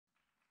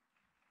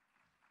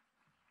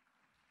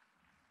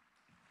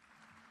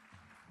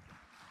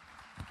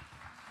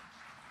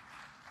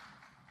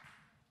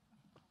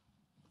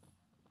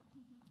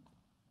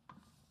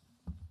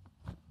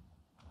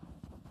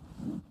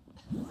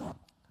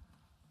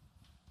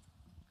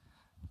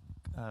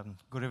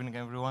Good evening,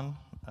 everyone.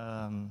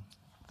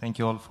 Thank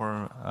you all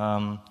for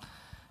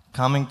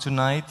coming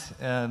tonight.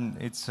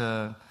 It's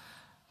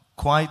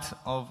quite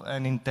of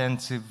an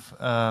intensive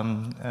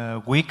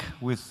week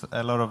with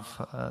a lot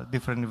of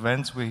different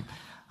events. We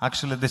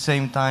actually, at the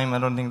same time, I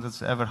don't think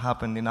that's ever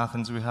happened in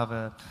Athens. We have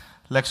a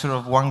lecture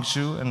of Wang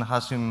Shu and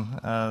Hashim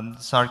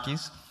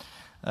Sarkis.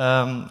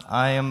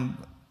 I am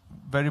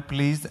very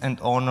pleased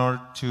and honored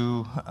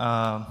to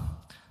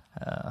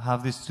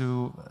have these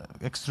two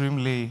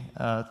extremely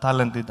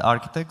talented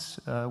architects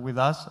with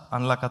us,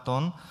 Anne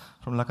Lacaton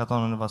from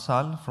Lacaton &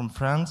 Vassal from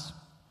France,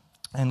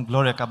 and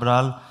Gloria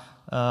Cabral,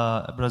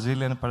 a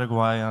Brazilian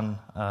Paraguayan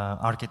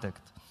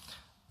architect.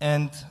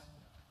 And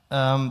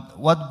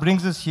what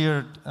brings us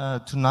here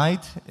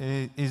tonight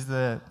is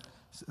this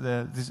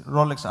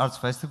Rolex Arts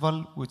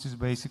Festival, which is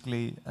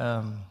basically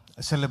a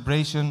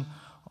celebration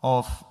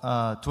of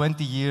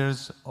 20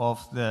 years of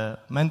the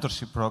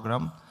mentorship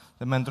program,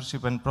 the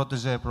mentorship and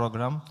protege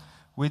program,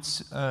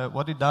 which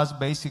what it does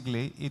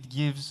basically, it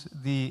gives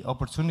the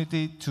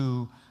opportunity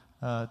to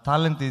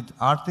talented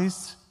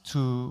artists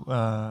to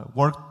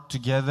work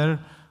together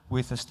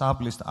with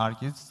established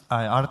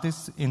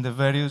artists in the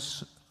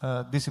various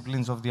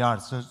disciplines of the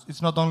arts. So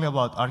it's not only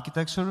about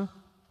architecture.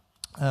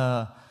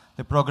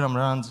 The program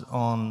runs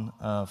on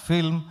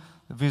film,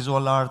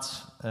 visual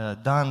arts,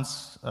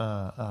 dance,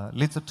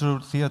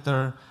 literature,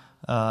 theater,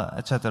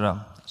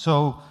 etc.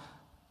 So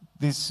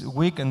this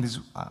week, and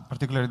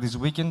particularly this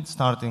weekend,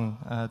 starting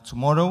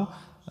tomorrow,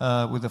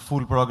 with the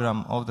full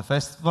program of the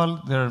festival,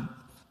 there are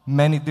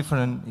many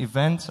different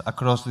events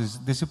across these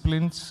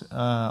disciplines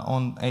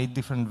on 8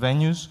 different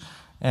venues.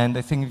 And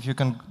I think if you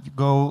can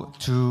go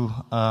to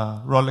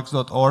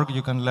rolex.org,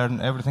 you can learn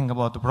everything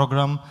about the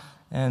program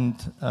and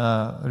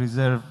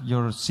reserve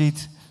your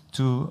seat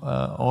to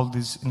all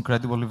these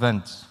incredible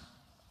events.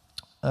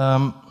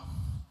 Now,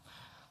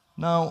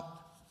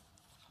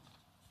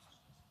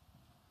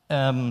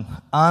 Anne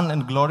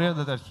and Gloria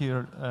that are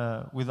here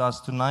with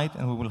us tonight,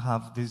 and we will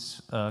have this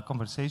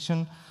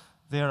conversation,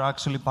 they are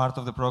actually part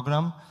of the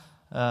program.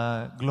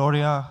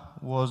 Gloria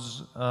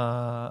was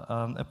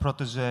a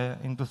protege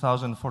in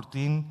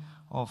 2014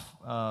 of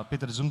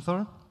Peter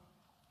Zumthor,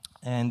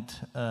 and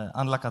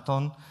Anne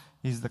Lacaton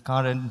is the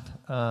current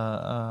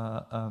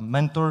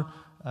mentor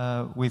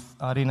with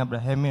Arina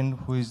Brahemian,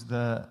 who is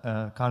the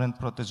current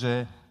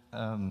protege,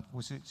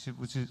 which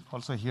is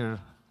also here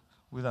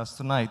with us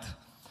tonight.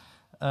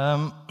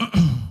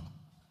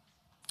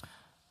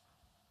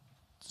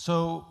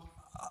 So,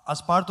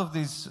 as part of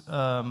this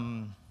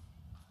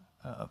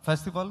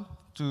festival,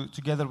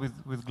 together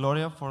with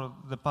Gloria for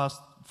the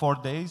past 4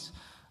 days,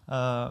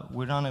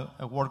 we ran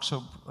a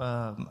workshop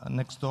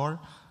next door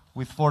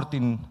with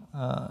 14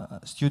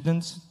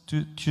 students,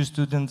 two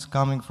students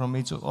coming from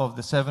each of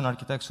the 7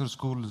 architecture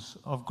schools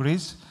of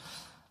Greece.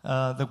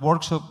 The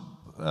workshop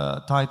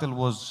title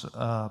was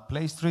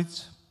Play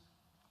Streets.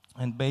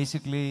 And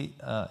basically,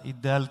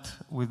 it dealt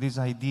with this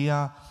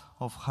idea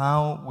of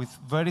how, with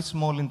very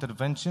small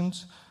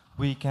interventions,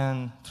 we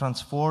can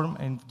transform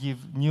and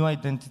give new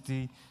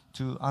identity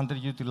to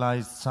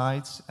underutilized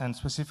sites, and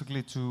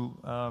specifically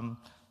to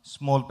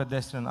small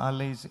pedestrian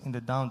alleys in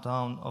the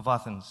downtown of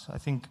Athens. I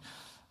think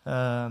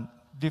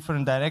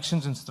different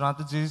directions and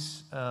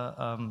strategies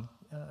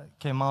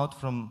came out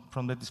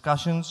from the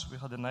discussions. We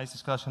had a nice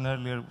discussion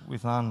earlier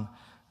with Anne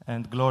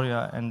and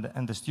Gloria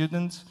and the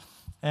students.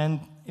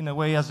 And in a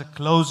way, as a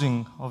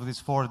closing of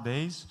these 4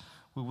 days,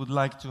 we would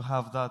like to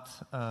have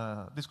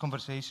this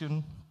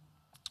conversation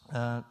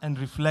and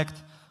reflect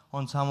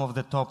on some of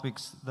the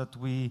topics that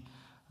we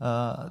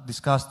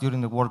discussed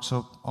during the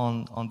workshop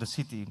on the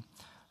city.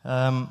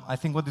 I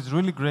think what is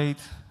really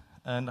great,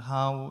 and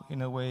how,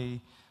 in a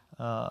way,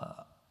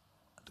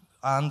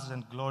 Anne's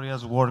and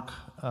Gloria's work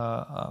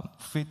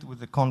fit with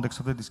the context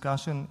of the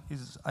discussion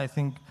is, I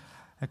think,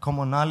 a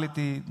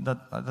commonality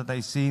that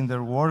I see in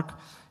their work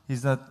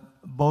is that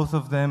both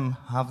of them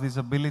have this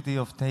ability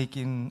of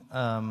taking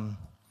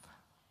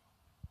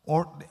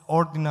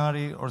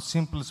ordinary or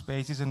simple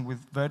spaces, and with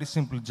very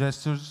simple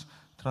gestures,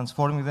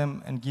 transforming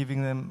them and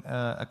giving them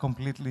a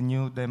completely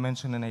new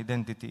dimension and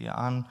identity.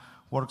 Anne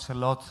works a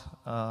lot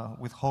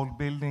with whole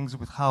buildings,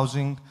 with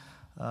housing,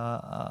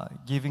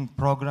 giving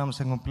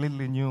programs a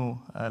completely new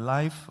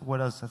life,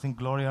 whereas I think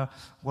Gloria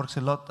works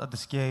a lot at the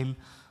scale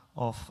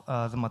of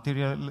the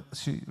material.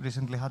 She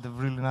recently had a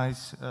really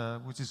nice,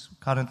 which is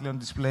currently on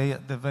display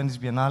at the Venice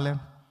Biennale,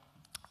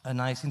 a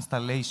nice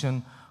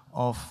installation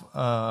of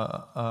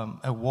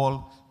a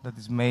wall that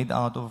is made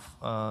out of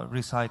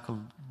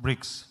recycled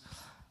bricks.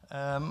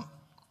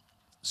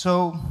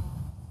 So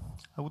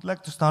I would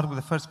like to start with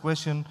the first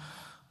question,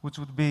 which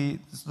would be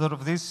sort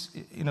of this,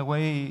 in a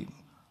way,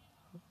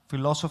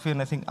 philosophy,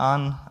 and I think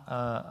Anne,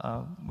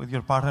 with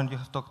your partner, you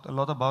have talked a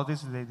lot about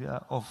this, the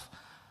idea of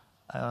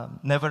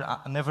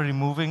never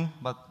removing,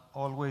 but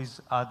always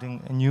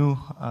adding a new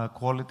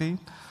quality.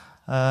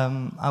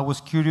 I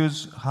was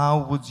curious,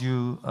 how would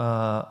you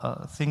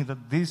think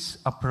that this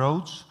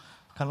approach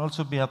can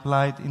also be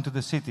applied into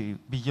the city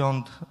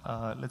beyond,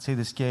 let's say,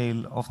 the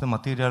scale of the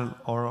material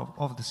or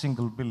of the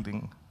single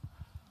building?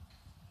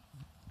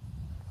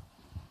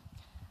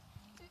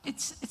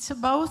 It's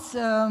about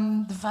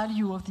the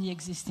value of the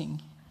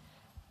existing.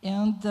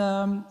 And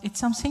it's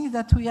something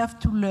that we have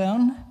to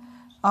learn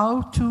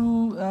how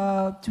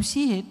to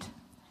see it.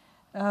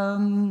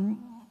 And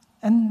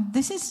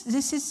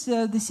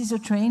this is a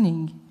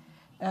training.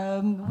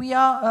 We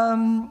are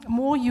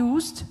more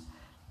used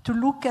to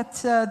look at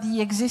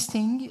the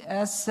existing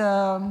as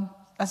a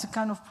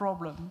kind of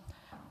problem,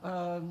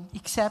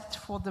 except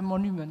for the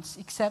monuments,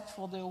 except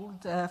for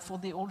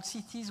the old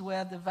cities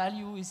where the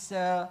value is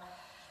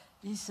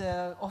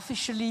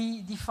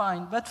officially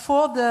defined. But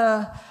for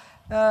the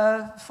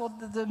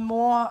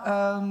more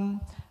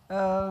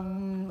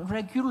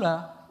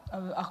regular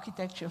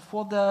architecture,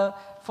 for the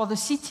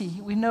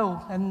city we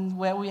know and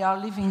where we are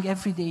living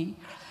every day,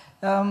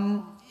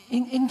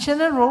 in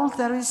general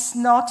there is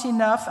not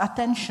enough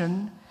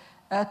attention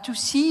to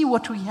see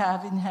what we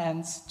have in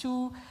hands,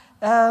 to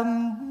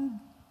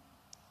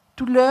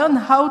learn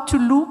how to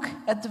look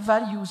at the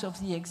values of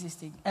the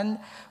existing. And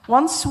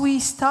once we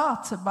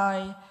start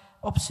by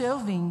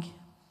observing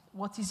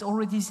what is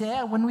already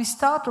there, when we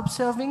start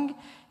observing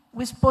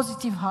with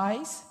positive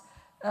eyes,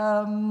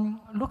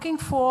 looking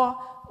for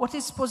what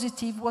is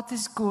positive, what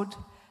is good,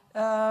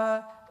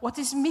 what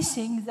is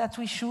missing that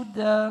we should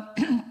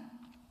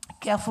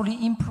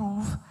carefully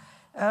improve,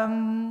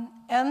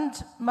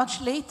 and much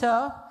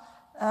later,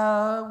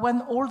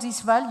 when all these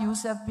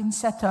values have been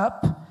set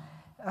up,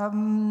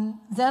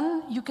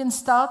 then you can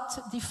start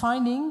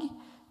defining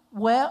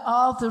where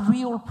are the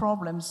real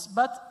problems,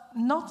 but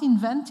not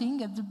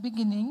inventing at the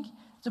beginning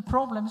the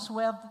problems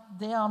where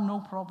there are no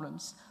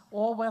problems,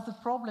 or where the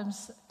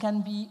problems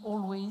can be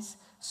always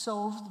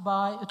solved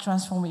by a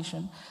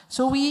transformation.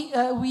 So we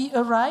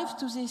arrive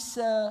to this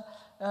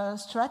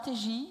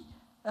strategy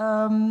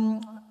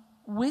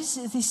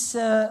with this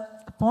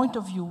point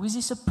of view, with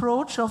this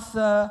approach of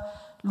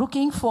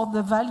looking for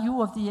the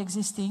value of the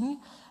existing,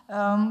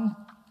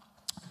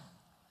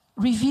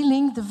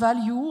 revealing the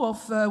value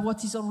of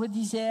what is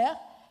already there,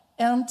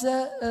 and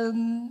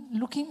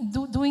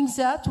doing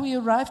that, we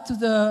arrive to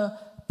the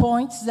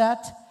point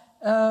that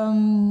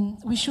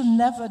we should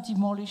never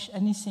demolish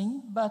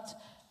anything, but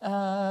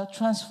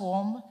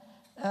transform,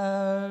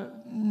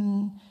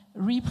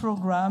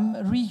 reprogram,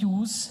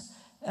 reuse,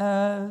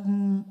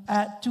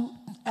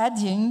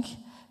 adding,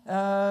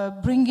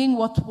 bringing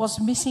what was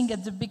missing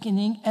at the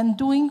beginning, and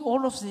doing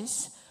all of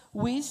this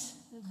with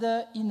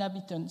the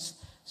inhabitants.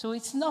 So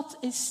it's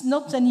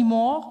not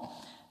anymore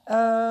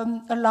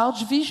a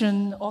large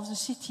vision of the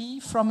city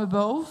from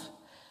above,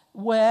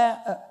 where,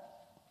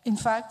 in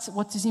fact,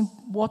 what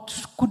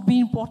could be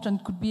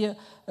important could be a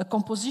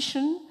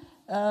composition,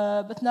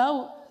 but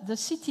now the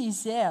city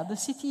is there. The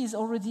city is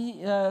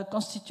already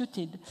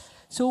constituted.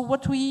 So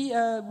what we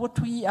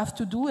have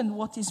to do, and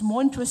what is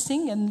more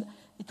interesting, and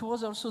it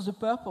was also the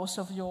purpose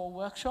of your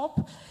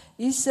workshop,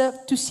 is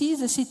to see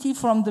the city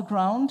from the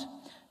ground,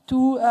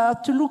 to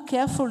look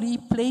carefully,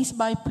 place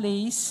by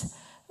place,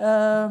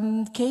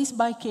 case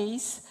by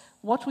case,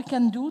 what we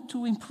can do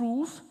to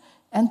improve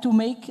and to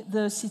make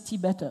the city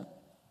better.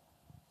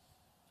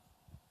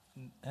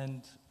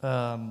 And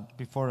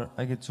before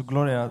I get to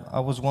Gloria, I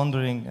was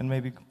wondering, and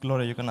maybe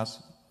Gloria, you can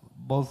ask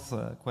both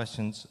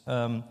questions.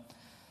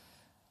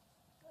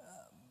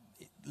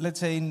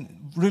 Let's say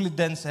in really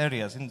dense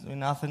areas,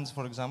 in Athens,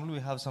 for example, we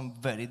have some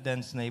very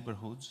dense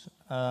neighborhoods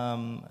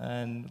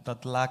and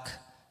that lack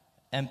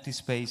empty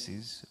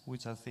spaces,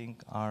 which I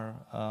think are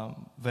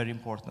very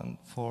important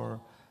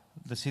for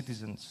the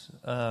citizens.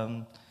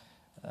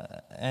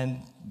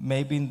 And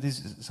maybe in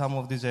some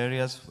of these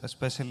areas,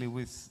 especially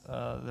with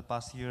the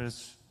past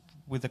years,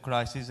 with the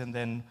crisis, and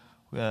then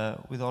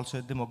with also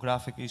a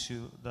demographic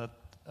issue that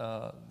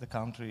the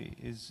country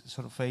is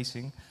sort of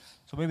facing.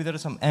 So maybe there are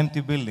some empty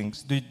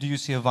buildings. Do you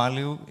see a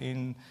value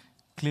in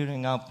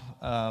clearing up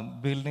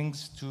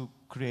buildings to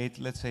create,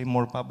 let's say,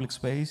 more public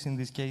space in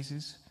these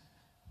cases?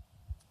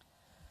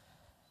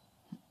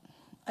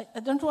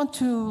 I don't want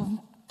to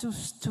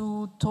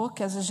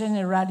talk as a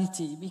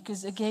generality,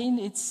 because again,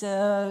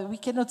 we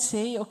cannot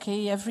say,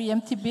 okay, every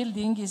empty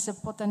building is a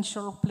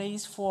potential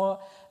place for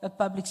a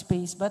public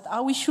space. But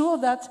are we sure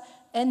that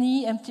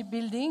any empty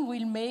building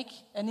will make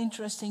an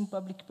interesting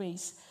public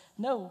space?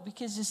 No,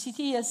 because the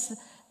city is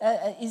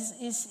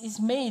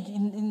made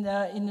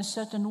in a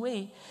certain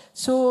way.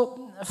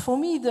 So for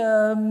me,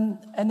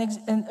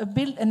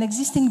 an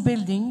existing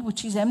building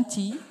which is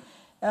empty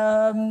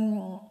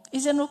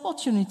is an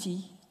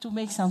opportunity to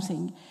make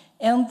something.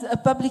 And a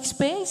public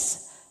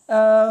space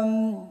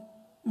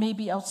may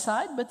be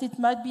outside, but it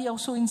might be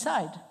also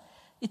inside.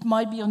 It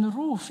might be on the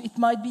roof. It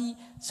might be...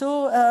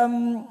 So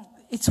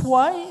it's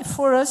why,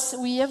 for us,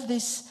 we have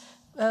this,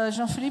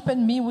 Jean-Philippe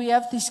and me, we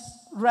have this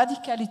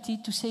radicality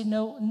to say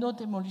no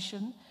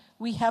demolition.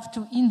 We have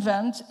to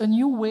invent a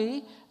new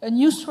way, a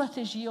new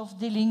strategy of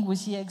dealing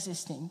with the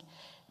existing.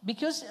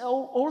 Because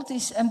all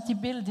these empty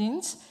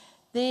buildings,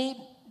 they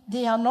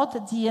are not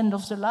at the end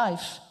of the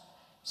life.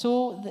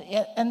 So,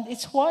 and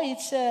it's why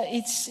it's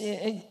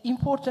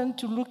important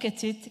to look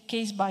at it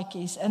case by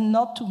case and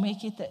not to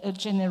make it a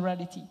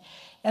generality.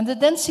 And the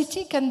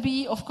density can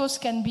be, of course,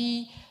 can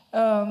be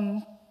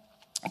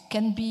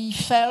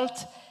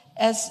felt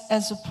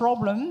as a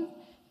problem,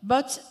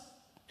 but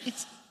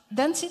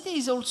density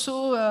is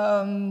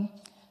also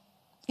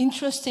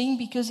interesting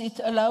because it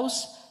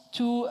allows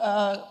to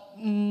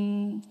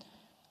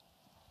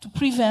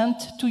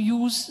prevent, to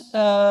use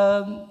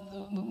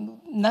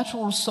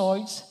natural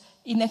soils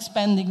in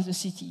expanding the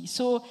city.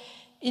 So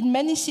in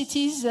many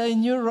cities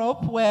in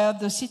Europe where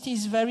the city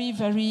is very,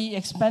 very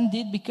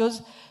expanded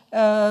because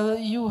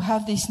you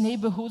have these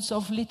neighborhoods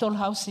of little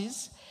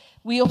houses,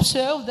 we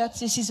observe that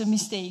this is a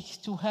mistake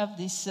to have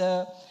these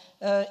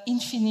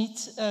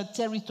infinite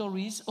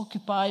territories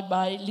occupied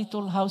by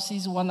little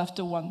houses one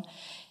after one.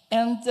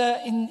 And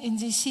in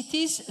these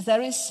cities,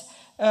 there is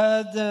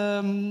the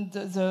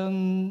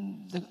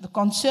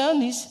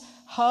concern is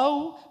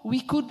how we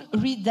could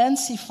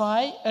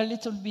re-densify a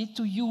little bit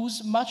to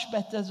use much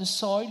better the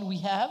soil we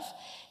have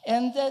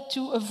and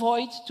to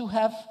avoid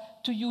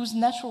to use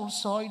natural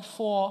soil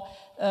for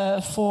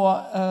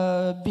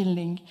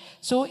building.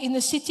 So in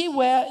a city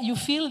where you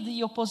feel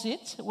the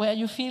opposite, where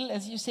you feel,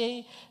 as you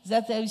say,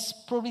 that there is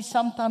probably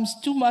sometimes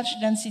too much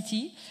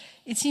density,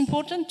 it's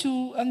important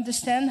to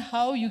understand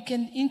how you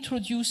can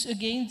introduce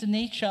again the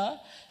nature,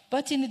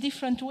 but in a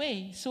different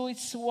way. So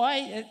it's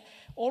why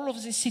all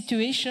of this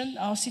situation,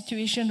 our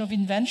situation of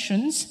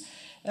inventions,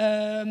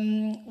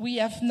 we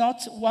have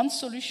not one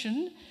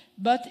solution,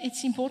 but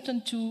it's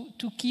important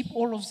to keep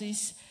all of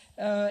this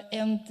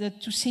and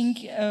to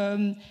think.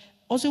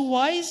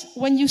 Otherwise,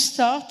 when you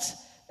start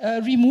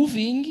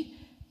removing,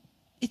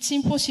 it's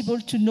impossible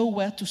to know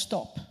where to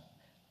stop.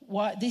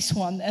 Why, this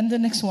one, and the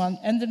next one,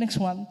 and the next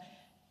one.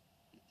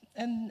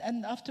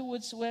 And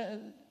afterwards,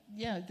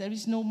 there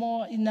is no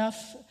more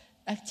enough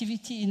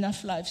activity,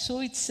 enough life.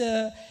 So it's,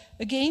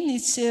 again,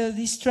 it's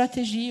this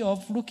strategy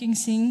of looking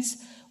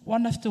things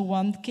one after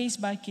one, case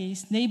by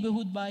case,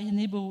 neighborhood by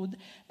neighborhood,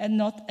 and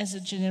not as a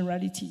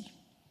generality.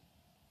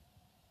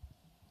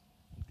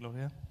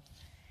 Gloria?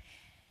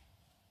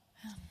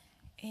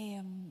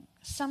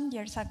 Some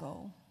years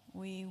ago,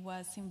 we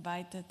was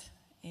invited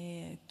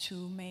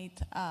to make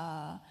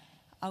a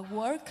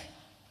work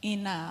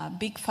in a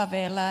big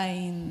favela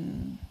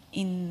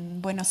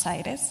in Buenos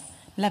Aires,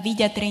 La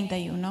Villa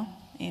 31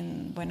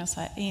 in Buenos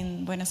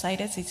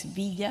Aires, it's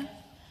Villa.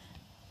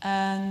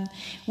 And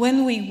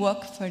when we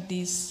walk for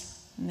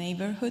this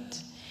neighborhood,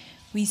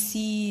 we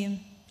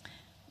see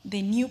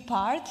the new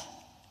part,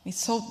 we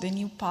saw the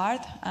new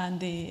part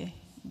and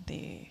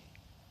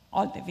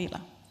all the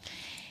villa.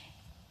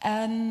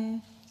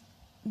 And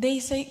they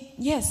say,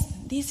 yes,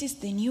 this is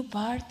the new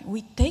part.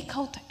 We take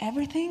out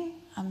everything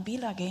and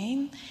build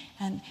again.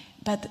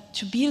 But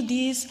to build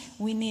this,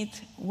 we need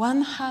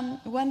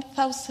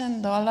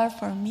 $1,000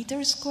 per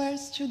meter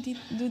squares to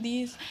do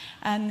this.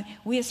 And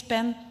we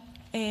spend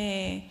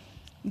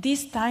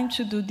this time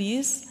to do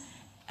this.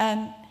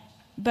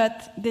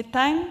 But the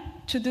time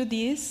to do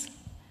this,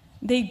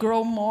 they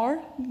grow more,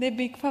 the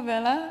big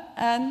favela,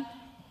 and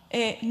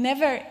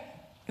never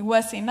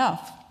was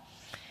enough.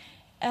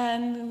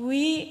 And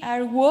we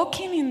are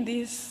walking in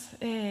this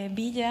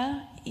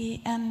villa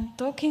and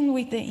talking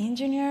with the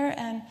engineer.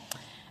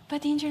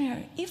 But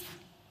engineer, if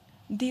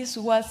this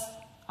was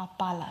a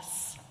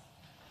palace,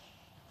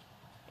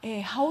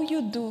 how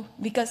you do?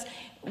 Because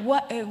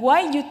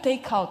why you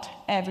take out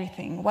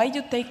everything? Why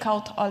you take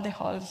out all the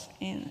house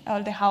in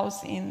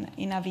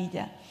a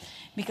villa?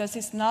 Because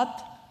it's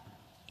not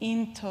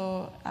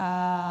into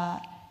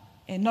a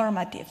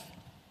normative.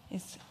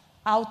 It's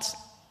out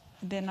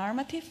the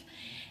normative.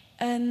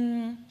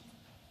 And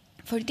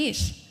for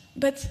this,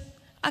 but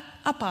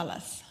a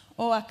palace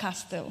or a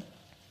castle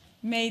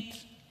made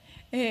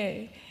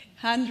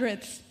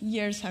hundreds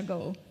years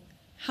ago,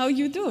 how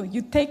you do?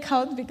 You take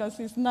out because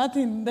it's not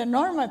in the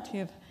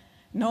normative.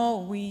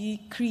 No,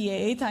 we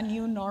create a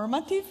new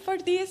normative for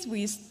this.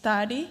 We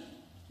study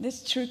the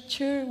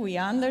structure, we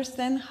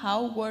understand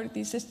how works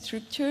this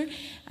structure,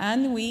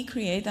 and we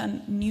create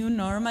a new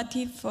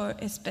normative for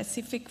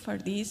specific for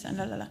this and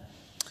la la la.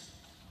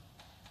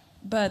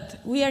 But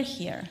we are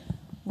here.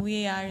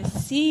 We are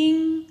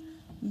seeing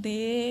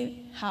the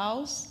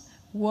house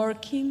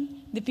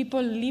working, the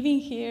people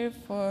living here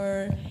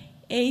for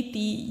 80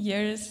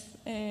 years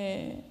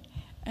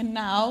and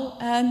now,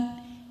 and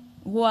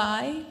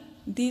why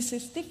this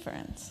is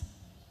different.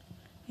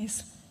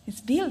 It's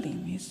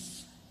building,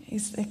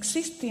 it's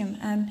existing,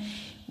 and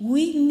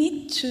we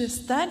need to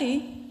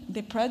study.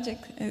 The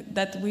project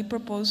that we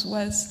proposed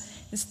was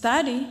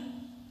study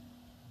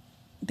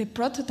the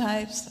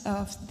prototypes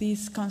of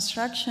this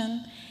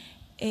construction,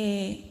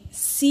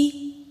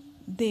 see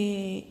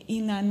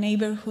in a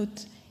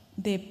neighborhood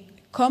the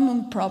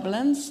common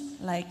problems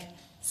like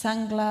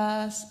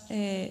sunlight,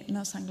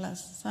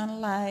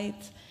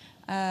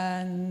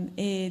 and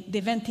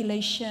the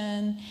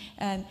ventilation,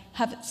 and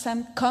have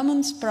some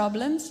common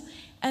problems,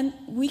 and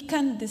we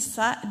can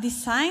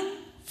design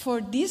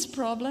for this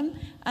problem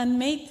and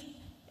make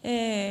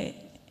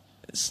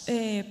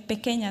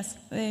pequeñas,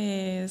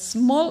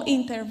 small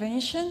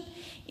intervention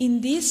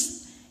in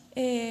this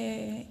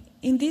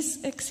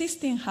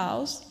existing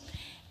house,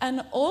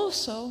 and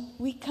also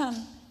we can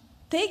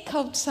take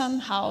out some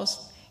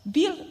house,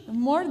 build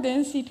more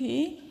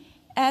density,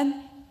 and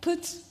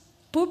put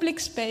public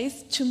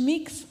space to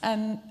mix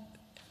and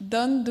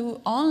don't do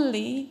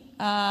only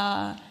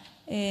a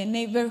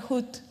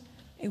neighborhood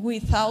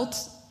without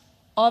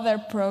other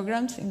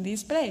programs in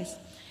this place.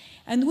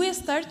 And we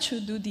start to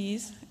do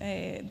this.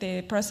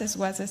 The process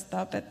was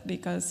stopped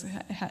because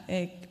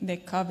the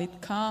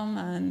COVID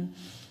came,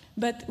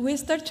 but we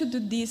start to do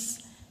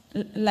this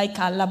like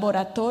a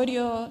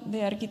laboratorio de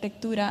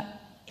arquitectura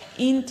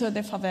into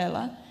the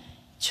favela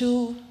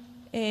to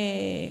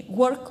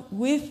work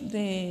with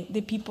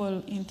the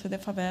people into the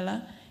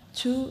favela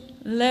to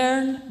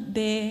learn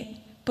the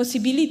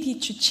possibility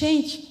to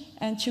change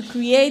and to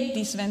create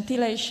this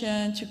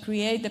ventilation, to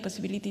create the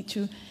possibility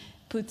to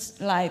put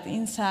light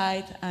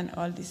inside and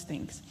all these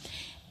things.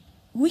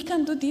 We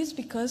can do this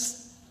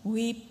because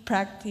we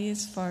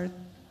practice for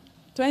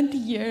 20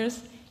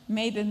 years,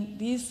 made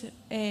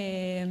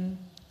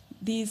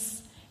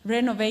this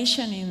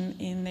renovation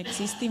in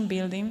existing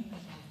building,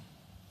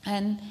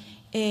 and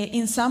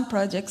in some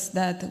projects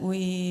that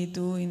we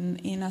do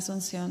in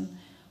Asunción,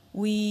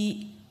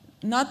 we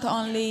not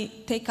only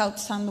take out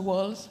some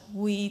walls,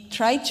 we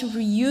try to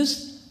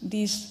reuse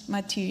this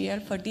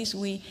material. For this,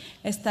 we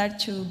start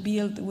to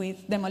build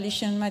with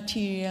demolition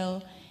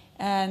material,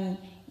 and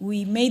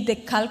we made the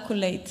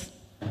calculate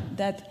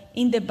that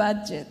in the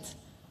budget,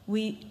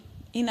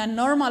 in a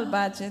normal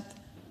budget,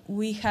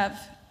 we have,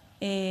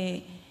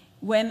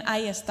 when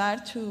I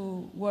start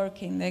to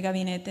work in the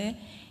gabinete,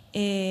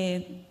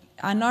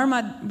 a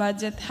normal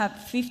budget have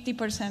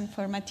 50%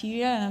 for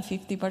material and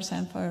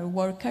 50% for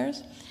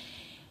workers.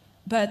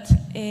 But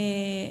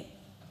in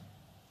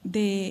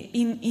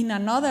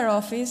another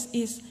office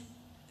is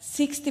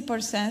 60%,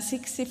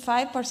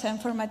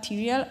 65% for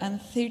material and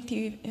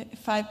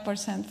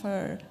 35%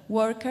 for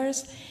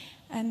workers.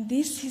 And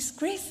this is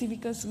crazy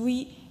because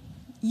we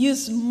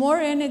use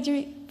more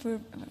energy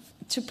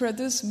to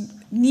produce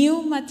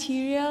new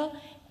material,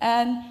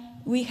 and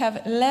we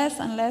have less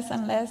and less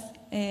and less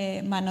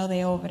mano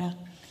de obra.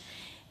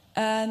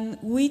 And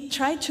we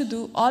try to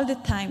do all the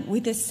time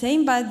with the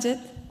same budget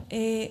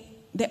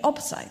the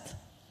opposite.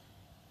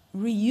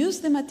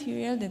 Reuse the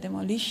material, the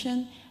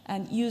demolition,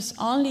 and use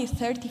only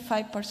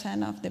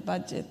 35% of the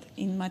budget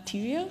in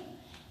material,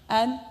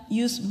 and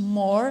use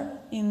more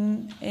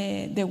in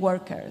the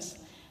workers.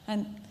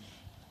 And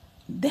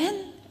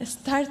then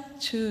start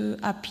to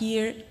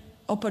appear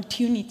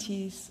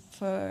opportunities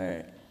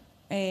for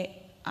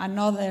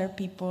another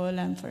people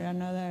and for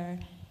another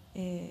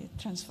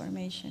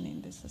transformation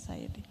in the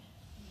society.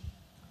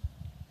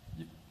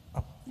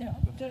 Yeah,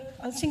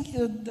 I think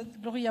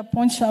that Gloria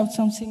points out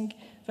something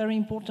very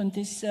important,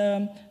 is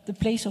the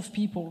place of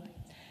people.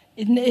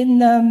 In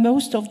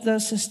most of the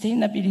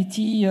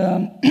sustainability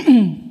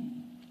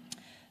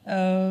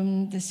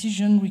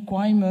decision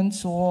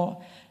requirements or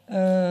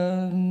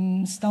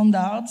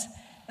standards,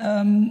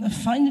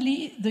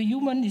 finally the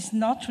human is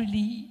not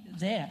really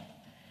there.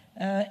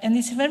 And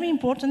it's very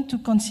important to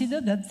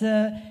consider that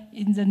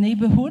in the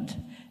neighborhood,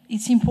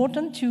 it's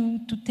important to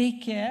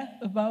take care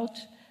about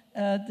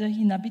the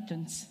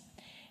inhabitants.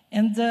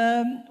 And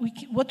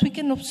what we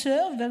can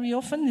observe very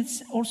often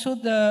is also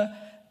the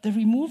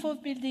removal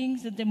of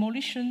buildings, the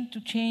demolition to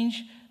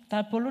change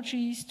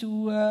typologies,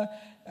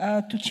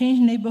 to change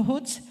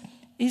neighborhoods,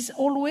 is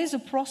always a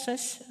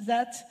process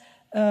that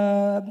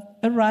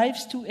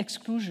arrives to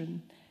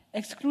exclusion.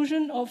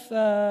 Exclusion of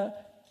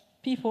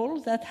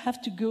people that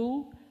have to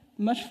go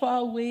much far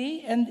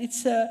away, and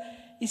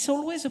it's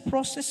always a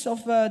process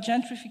of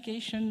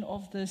gentrification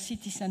of the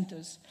city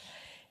centers.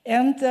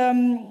 And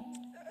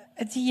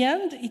at the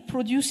end, it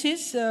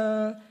produces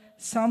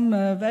some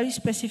very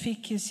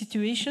specific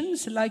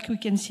situations, like we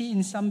can see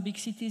in some big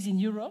cities in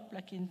Europe,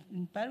 like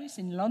in Paris,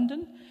 in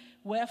London,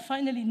 where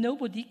finally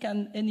nobody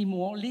can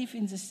anymore live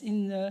in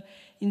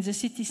the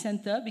city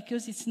center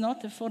because it's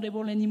not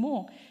affordable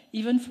anymore,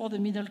 even for the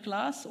middle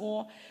class.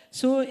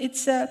 So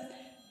it's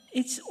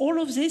all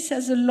of this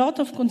has a lot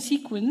of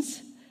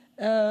consequence,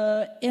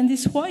 and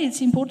it's why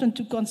it's important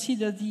to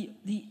consider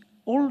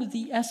all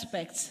the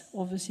aspects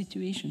of the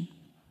situation.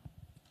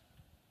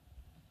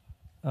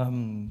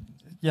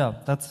 Yeah,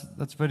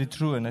 that's very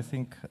true, and I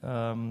think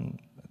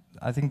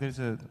there's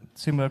a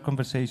similar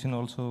conversation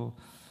also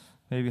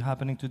maybe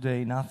happening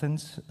today in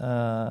Athens,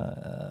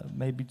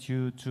 maybe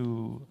due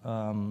to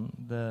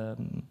the,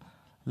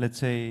 let's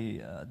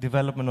say,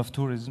 development of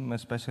tourism,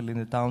 especially in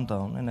the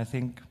downtown. And I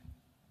think,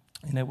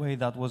 in a way,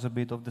 that was a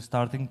bit of the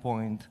starting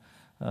point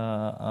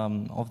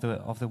of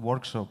the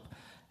workshop.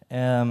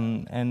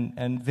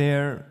 And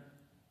there,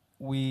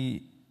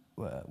 we,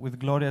 with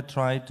Gloria,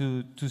 try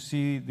to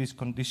see this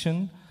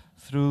condition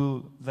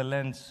through the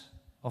lens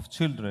of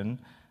children.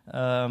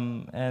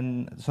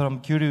 And so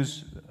I'm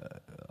curious,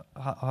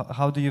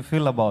 how do you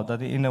feel about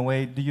that? In a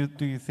way, do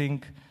you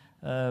think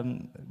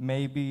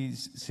maybe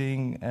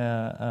seeing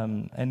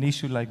an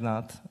issue like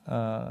that,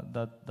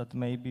 that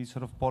maybe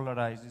sort of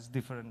polarizes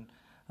different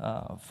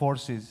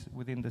forces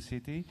within the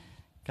city,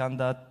 can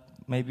that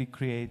maybe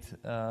create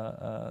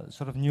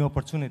sort of new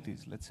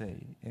opportunities, let's say,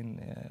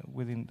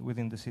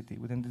 within the city,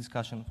 within the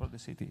discussion for the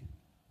city?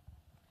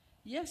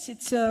 Yes,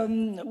 it's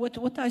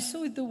what I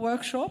saw at the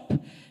workshop.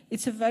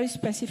 It's a very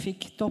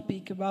specific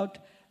topic about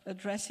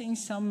addressing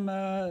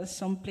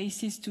some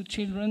places to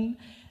children,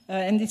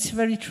 and it's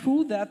very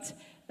true that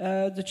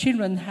the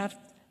children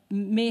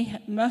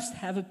must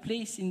have a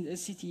place in the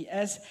city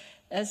as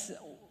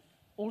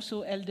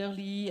also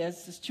elderly,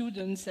 as the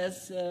students,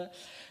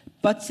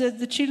 but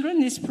the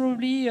children is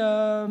probably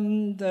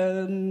the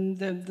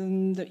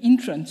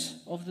entrance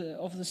of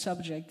the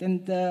subject.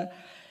 And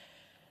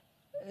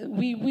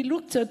we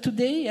looked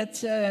today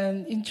at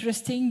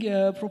interesting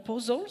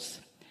proposals,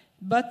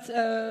 but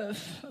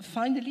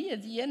finally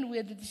at the end we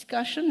had a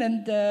discussion,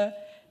 and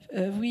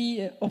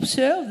we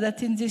observed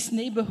that in this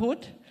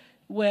neighborhood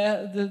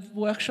where the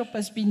workshop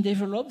has been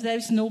developed, there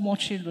is no more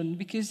children,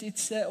 because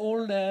it's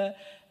all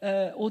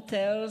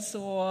hotels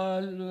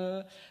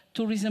or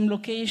tourism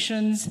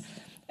locations.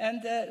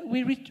 And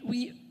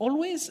we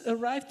always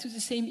arrive to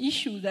the same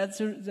issue, that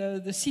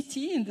the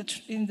city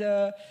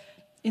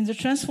in the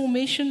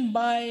transformation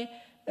by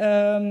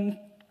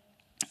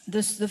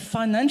the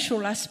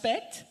financial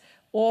aspect,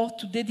 or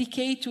to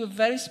dedicate to a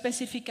very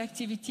specific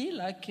activity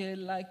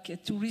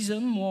like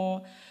tourism,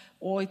 or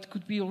it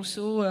could be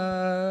also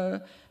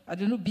I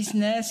don't know,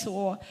 business,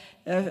 or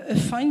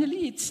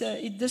finally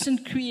it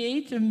doesn't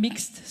create a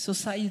mixed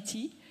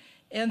society.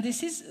 And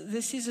this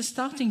is a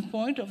starting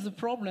point of the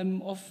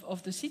problem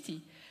of the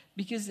city,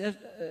 because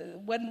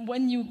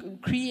when you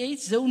create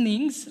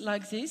zonings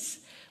like this,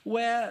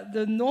 where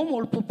the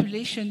normal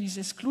population is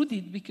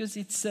excluded, because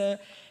it's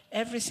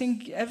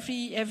everything,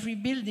 every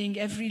building,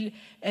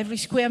 every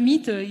square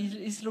meter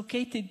is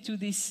located to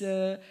this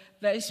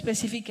very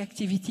specific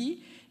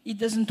activity, it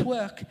doesn't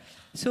work.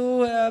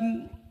 So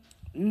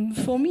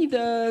for me,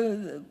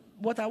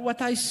 what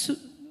I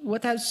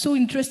so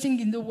interesting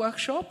in the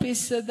workshop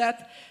is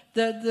that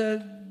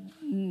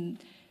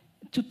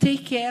to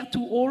take care to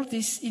all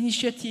these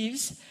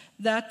initiatives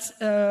that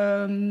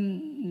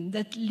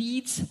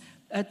leads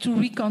to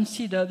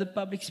reconsider the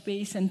public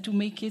space and to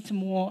make it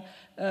more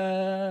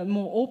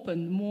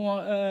open,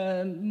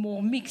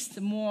 more mixed,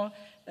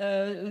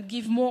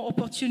 give more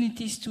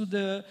opportunities to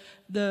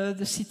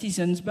the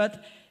citizens.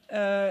 But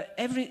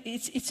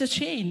it's a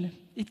chain.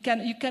 You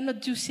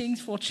cannot do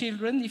things for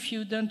children if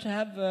you don't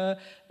have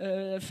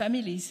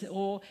families,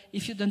 or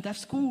if you don't have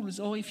schools,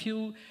 or if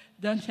you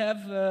don't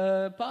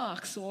have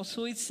parks.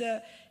 So it's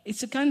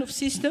a kind of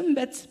system,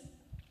 but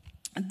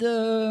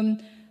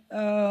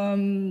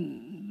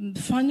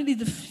finally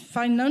the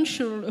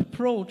financial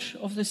approach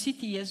of the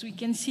city, as we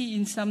can see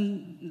in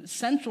some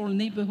central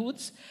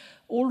neighborhoods,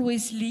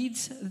 always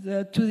leads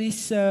to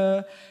this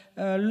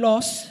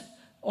loss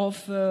of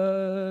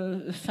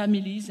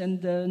families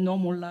and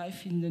normal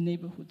life in the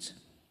neighborhoods.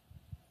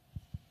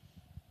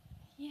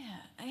 Yeah,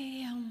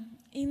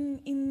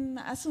 in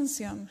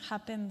Asunción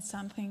happened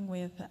something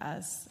with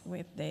us,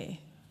 with the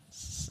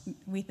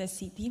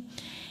city.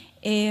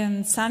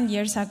 Some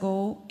years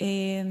ago,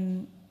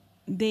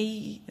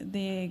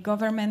 the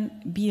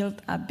government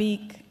built a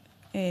big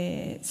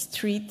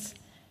street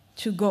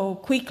to go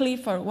quickly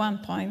for one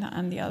point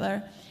and the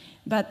other,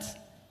 but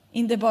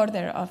in the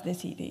border of the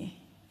city.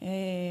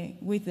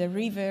 With the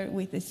river,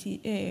 with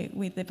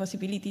the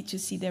possibility to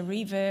see the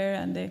river,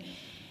 and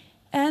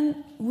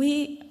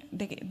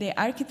the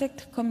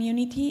architect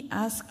community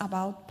asked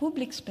about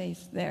public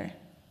space there,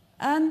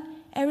 and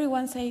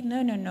everyone said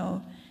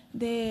no.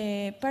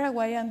 The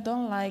Paraguayan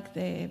don't like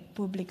the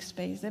public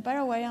space. The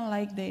Paraguayan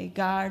like the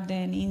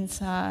garden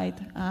inside,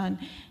 and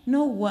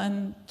no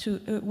one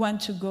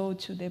want to go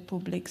to the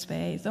public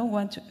space. Don't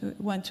want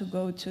to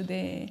go to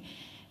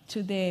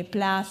the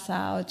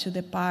plaza or to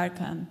the park.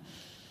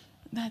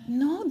 But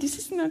no, this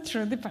is not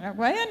true. The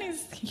Paraguayan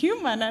is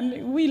human,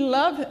 and we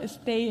love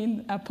staying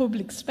in a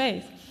public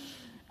space.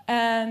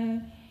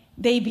 And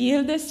they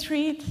build the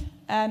street,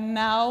 and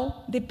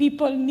now the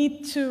people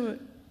need to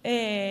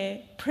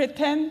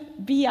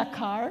pretend be a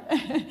car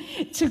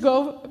to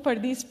go for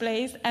this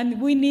place, and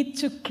we need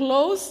to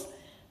close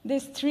the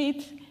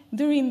street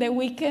during the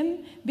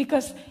weekend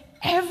because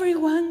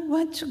everyone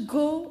wants to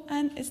go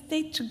and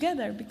stay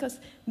together,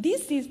 because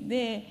this is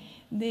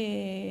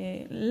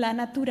la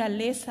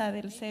naturaleza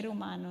del ser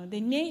humano, the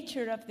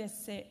nature of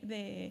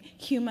the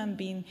human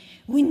being.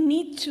 We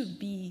need to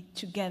be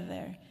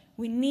together.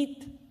 We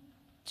need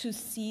to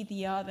see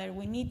the other.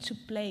 We need to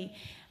play.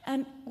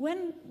 And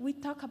when we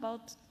talk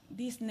about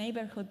this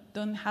neighborhood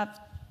don't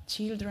have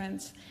children,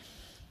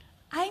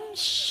 I'm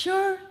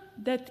sure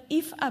that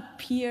if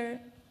appear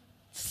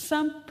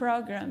some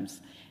programs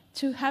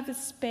to have a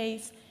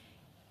space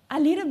a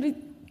little bit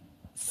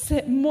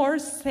more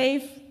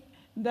safe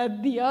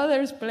than the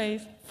other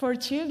place for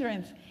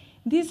children,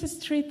 this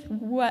street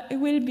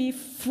will be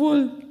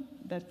full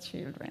the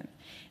children.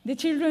 The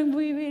children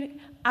will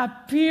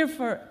appear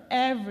for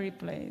every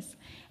place.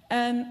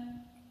 And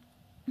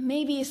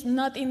maybe it's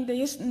not in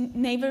this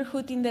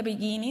neighborhood in the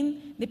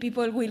beginning, the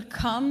people will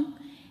come,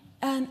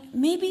 and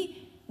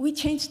maybe we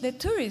change the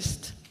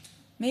tourist.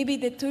 Maybe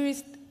the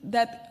tourist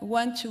that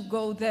want to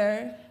go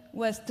there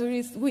was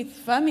tourists with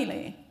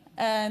family,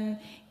 and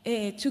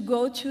to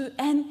go to,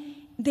 and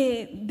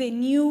the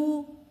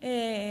new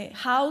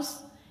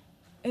house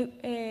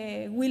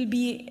will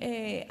be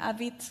a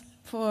bit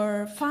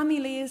for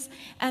families,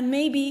 and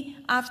maybe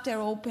after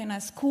open a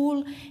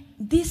school,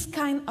 this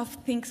kind of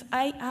things.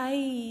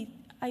 I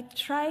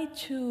try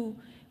to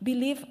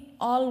believe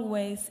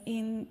always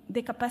in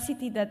the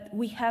capacity that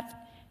we have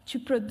to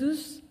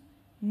produce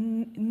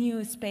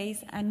new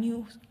space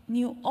and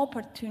new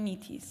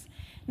opportunities.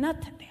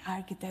 Not the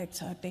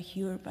architects or the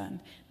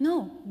urban.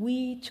 No,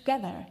 we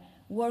together,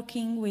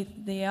 working with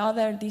the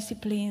other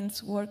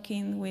disciplines,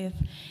 working with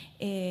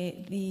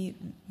the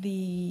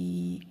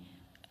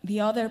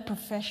other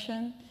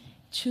profession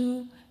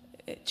to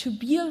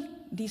build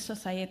this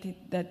society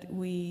that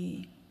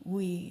we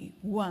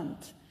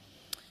want.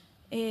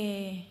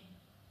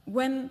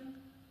 When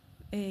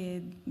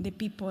the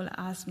people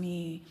ask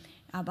me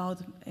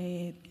about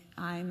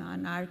I'm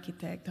an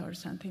architect or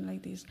something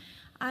like this,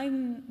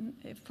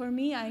 for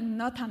me, I'm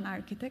not an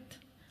architect.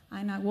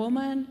 I'm a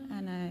woman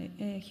and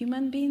a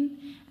human being,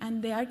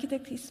 and the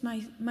architect is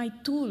my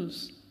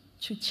tools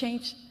to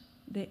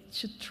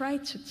try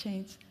to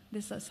change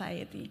the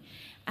society.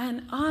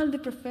 And all the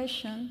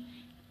profession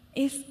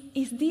is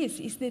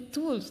the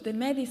tools. The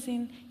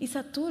medicine is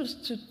a tools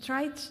to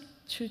try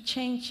to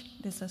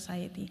change the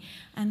society,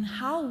 and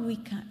how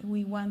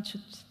we want to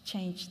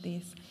change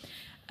this.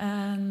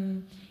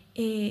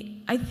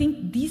 I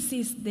think this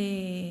is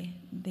the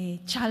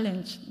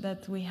challenge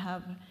that we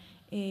have.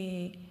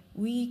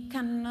 We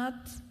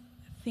cannot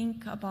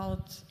think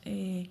about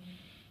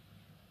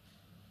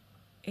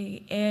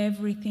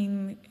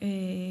everything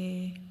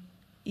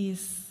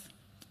is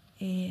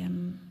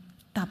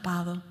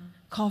tapado,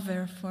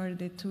 cover for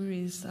the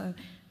tourists.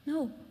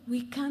 No,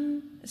 we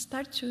can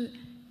start to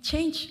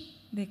change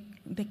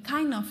the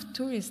kind of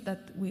tourists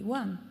that we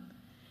want.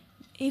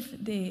 If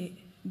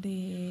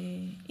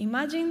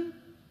imagine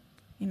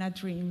in a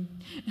dream,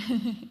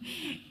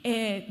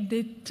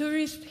 the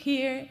tourist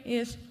here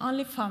is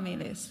only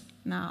families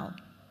now.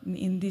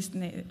 In this,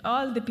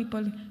 all the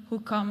people who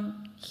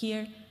come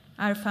here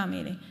are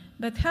family,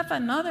 but have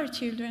another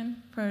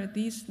children for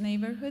this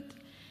neighborhood,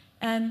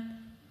 and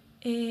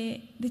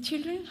the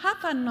children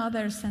have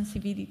another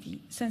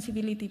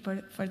sensibility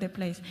for the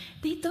place.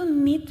 They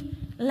don't need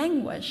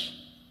language.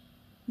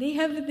 They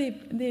have the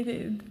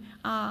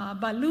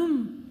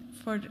balloon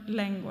for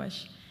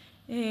language.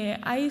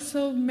 I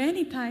saw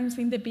many times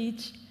in the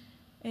beach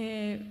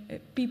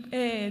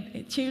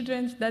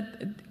children that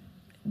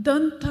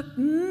don't talk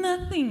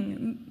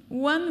nothing,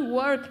 one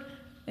word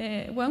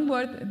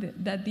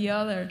that the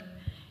other,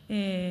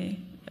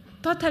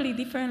 totally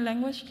different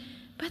language,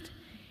 but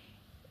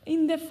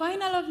in the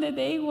final of the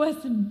day was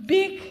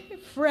big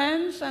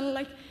friends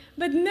and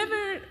but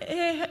never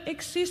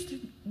exists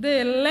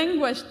the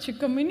language to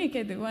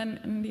communicate one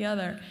and the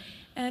other.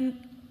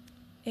 And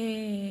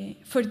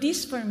for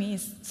me,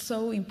 is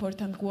so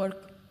important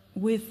work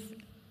with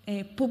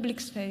a public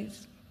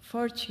space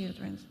for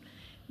children,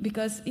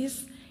 because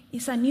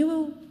it's a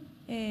new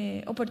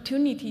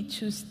opportunity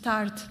to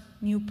start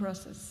new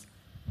process.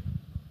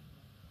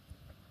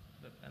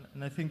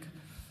 And I think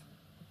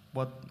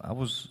what I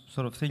was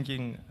sort of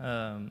thinking,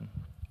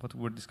 what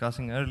we were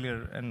discussing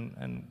earlier,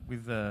 and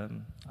with the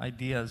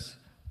ideas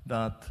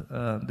that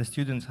the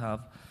students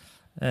have,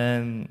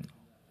 and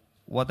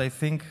what I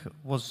think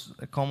was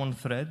a common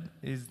thread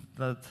is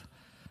that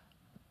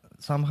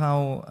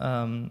somehow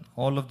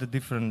all of the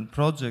different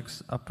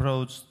projects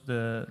approached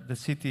the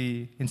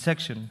city in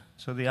section.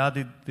 So they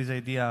added this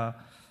idea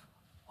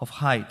of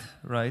height,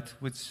 right?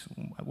 Which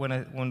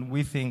when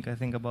we think, I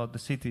think about the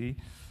city,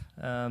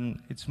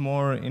 it's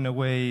more in a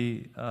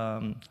way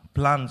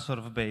plan sort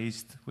of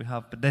based. We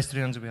have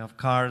pedestrians, we have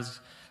cars,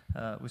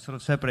 we sort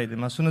of separate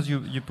them. As soon as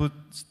you put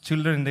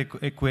children in the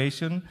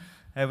equation,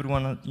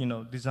 everyone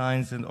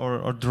designs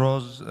or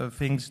draws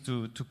things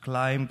to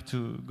climb,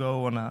 to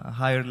go on a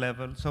higher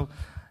level. So,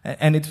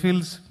 and it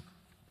feels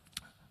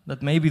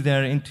that maybe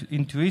their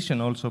intuition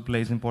also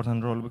plays an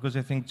important role, because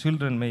I think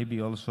children maybe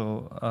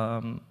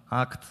also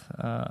act,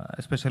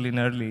 especially in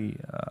early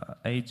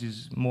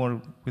ages,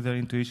 more with their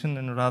intuition,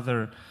 and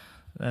rather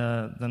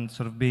than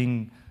sort of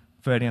being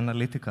very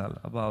analytical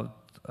about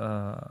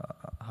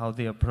how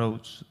they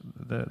approach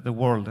the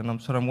world. And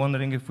I'm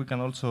wondering if we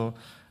can also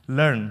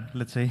learn,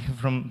 let's say,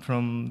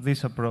 from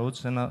this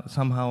approach and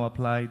somehow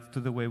apply it to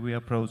the way we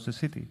approach the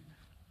city.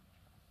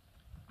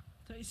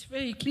 So it's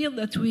very clear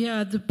that we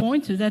are at the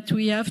point that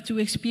we have to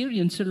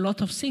experience a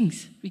lot of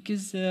things,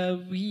 because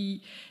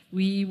we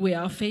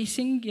are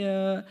facing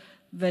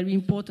very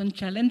important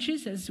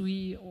challenges, as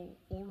we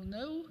all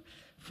know,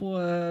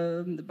 for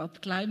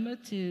about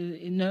climate,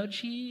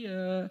 energy,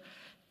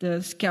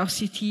 the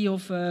scarcity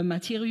of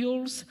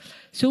materials.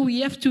 So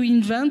we have to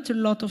invent a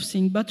lot of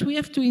things, but we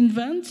have to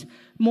invent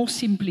more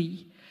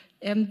simply.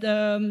 And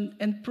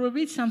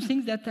probably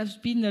something that has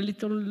been a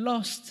little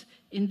lost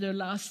in the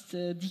last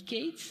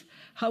decades,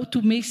 how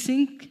to make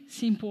things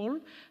simple,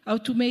 how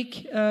to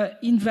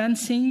invent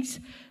things,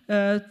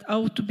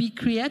 how to be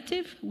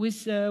creative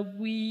with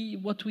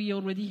what we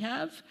already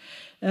have,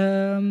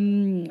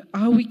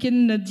 how we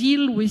can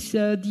deal with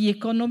the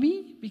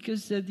economy,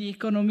 because the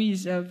economy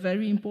is a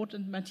very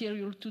important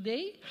material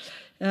today.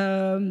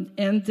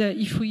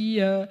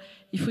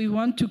 If we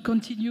want to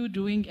continue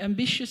doing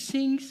ambitious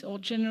things or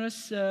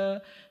generous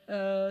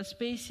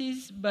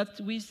spaces,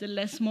 but with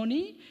less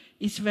money,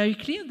 it's very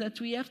clear that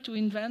we have to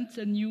invent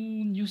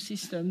new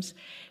systems.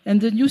 And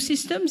the new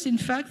systems, in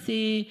fact,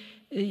 they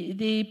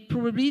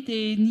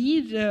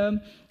need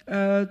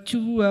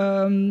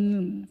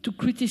to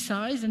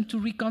criticize and to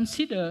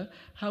reconsider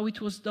how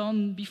it was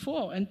done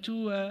before, and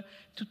to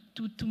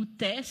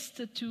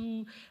test,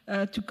 to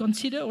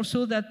consider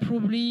also that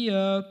probably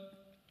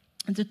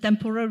the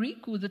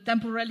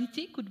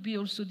temporality could be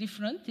also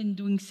different in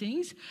doing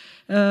things.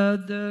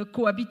 The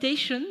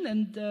cohabitation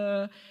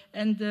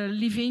and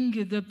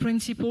living the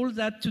principle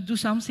that to do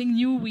something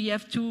new we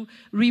have to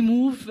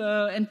remove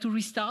and to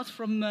restart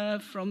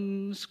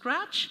from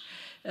scratch.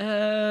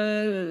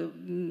 A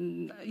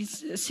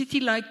city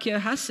like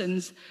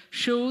Athens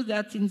show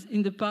that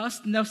in the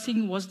past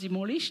nothing was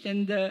demolished,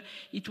 and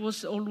it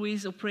was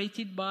always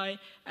operated by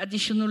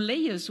additional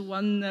layers,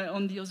 one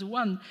on the other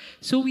one.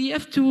 So we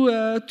have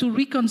to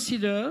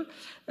reconsider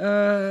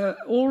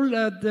all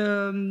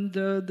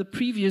the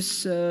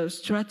previous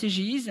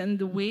strategies and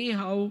the way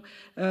how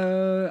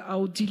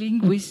dealing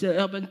with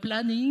urban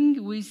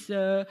planning, with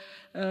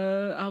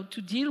how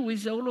to deal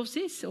with all of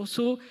this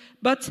also.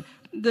 But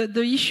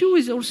the issue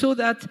is also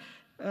that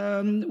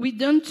we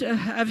don't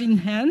have in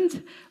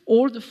hand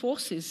all the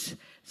forces.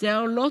 There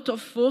are a lot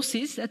of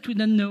forces that we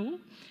don't know,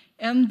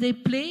 and they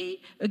play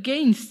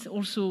against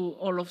also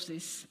all of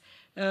this.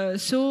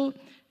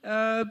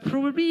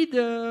 Probably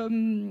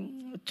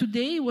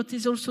today what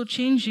is also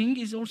changing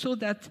is also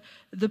that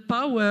the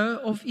power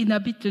of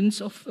inhabitants,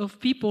 of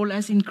people,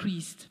 has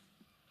increased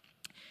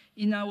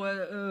in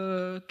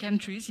our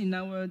countries, in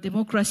our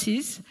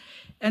democracies.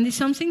 And it's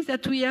something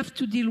that we have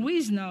to deal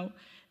with now.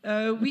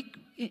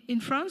 In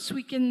France,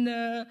 we can,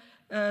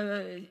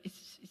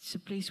 it's a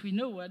place we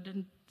know, I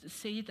don't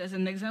say it as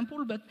an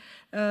example, but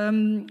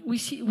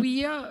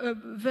we are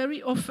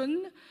very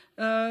often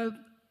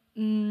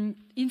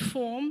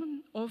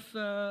informed of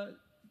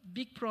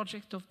big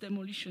projects of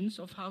demolitions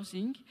of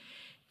housing,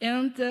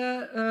 and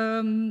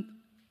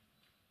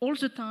all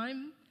the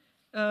time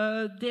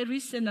there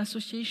is an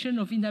association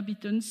of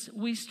inhabitants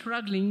who is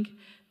struggling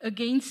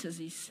against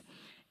this.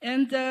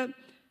 And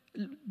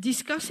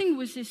discussing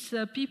with these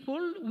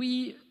people,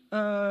 we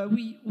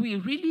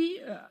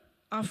really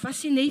are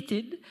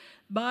fascinated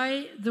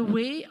by the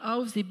way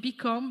how they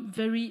become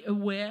very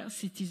aware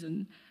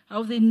citizens,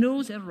 how they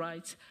know their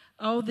rights,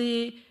 how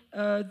they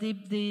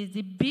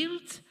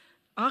build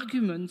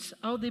arguments,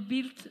 how they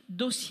build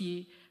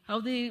dossiers, how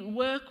they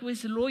work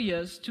with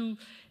lawyers to.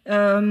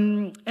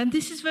 And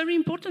this is very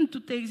important to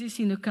take this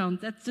in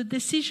account, that the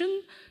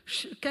decision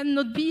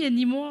cannot be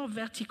anymore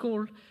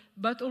vertical,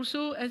 but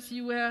also, as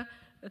you were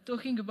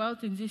talking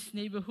about in this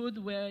neighborhood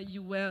where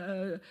you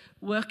were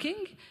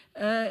working,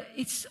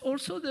 it's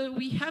also that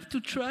we have to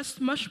trust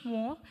much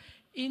more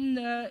in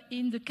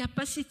the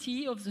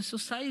capacity of the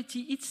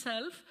society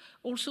itself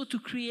also to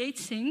create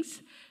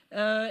things.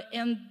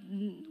 And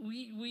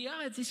we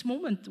are at this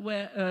moment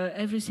where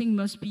everything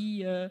must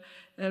be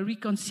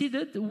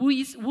reconsidered.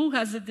 Who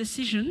has a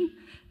decision?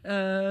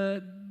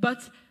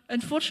 But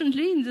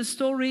unfortunately, in the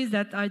story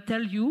that I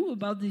tell you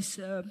about this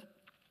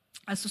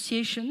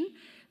association,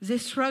 they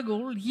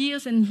struggle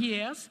years and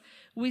years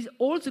with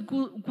all the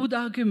good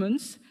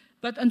arguments,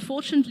 but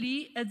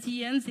unfortunately, at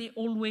the end, they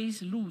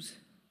always lose.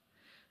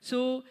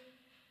 So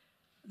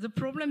the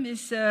problem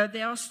is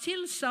there are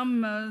still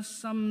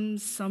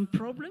some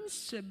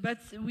problems, but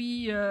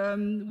we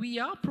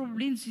are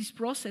probably in this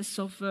process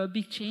of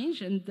big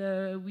change, and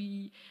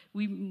we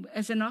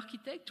as an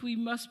architect we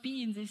must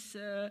be in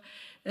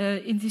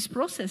this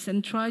process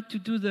and try to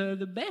do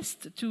the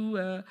best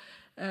to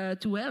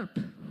help.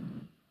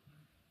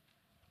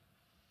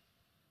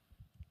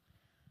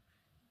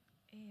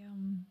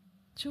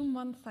 2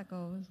 months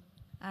ago,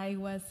 I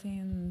was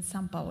in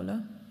São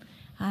Paulo,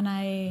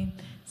 and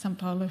São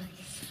Paulo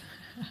is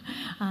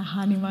an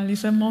animal,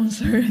 is a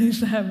monster,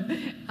 is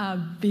a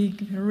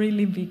big,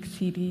 really big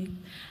city,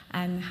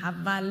 and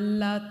have a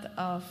lot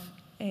of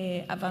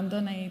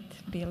abandoned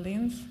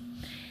buildings.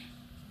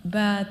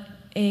 But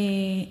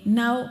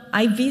now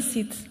I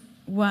visit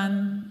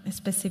one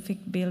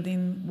specific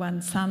building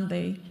one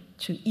Sunday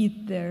to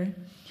eat there,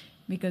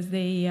 because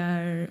they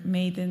are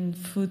making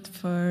food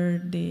for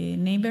the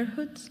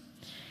neighborhoods,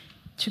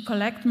 to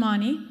collect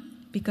money,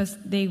 because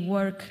they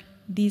work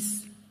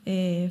this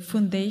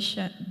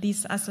foundation,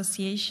 this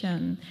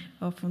association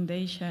or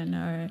foundation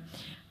or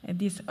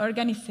this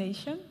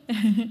organization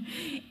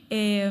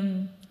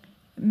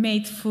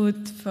made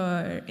food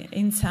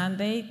in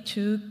Sunday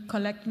to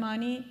collect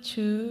money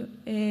to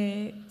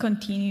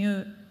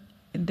continue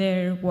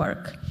their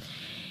work.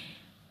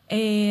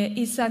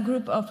 It's a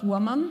group of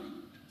women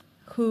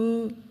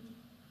who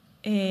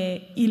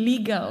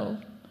illegal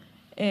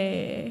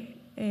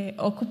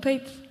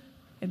occupied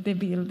the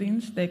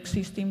buildings, the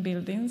existing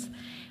buildings,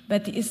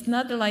 but it's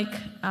not like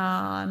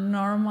a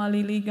normal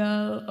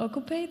illegal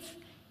occupied.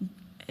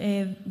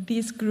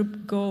 This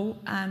group go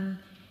and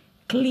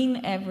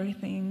clean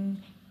everything,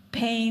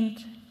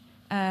 paint,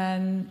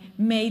 and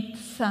made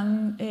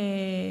some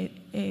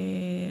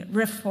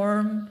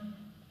reform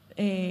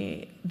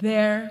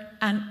there,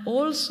 and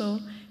also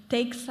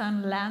take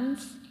some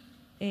lands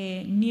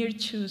near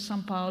to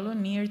São Paulo,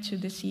 near to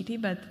the city,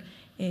 but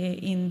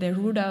in the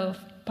rural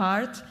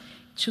part,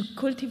 to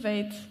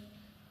cultivate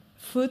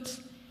food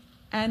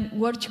and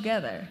work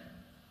together.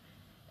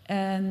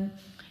 And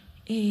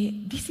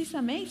this is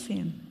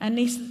amazing, and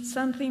it's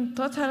something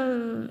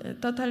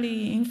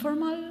totally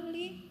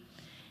informally,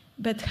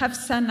 but have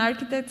some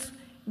architects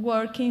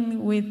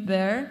working with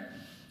there,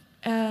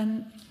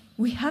 and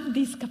we have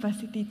this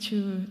capacity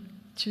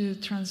to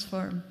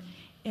transform.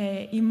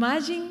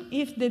 Imagine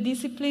if the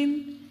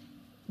discipline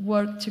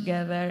work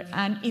together,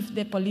 and if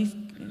the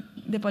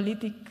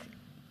politic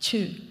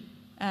too,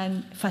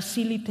 and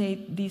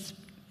facilitate this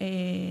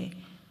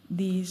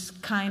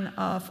kind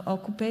of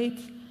occupied,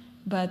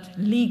 but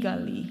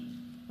legally,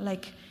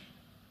 like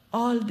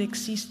all the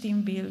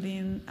existing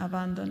building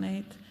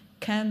abandoned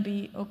can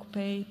be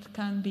occupied,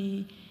 can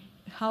be,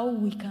 how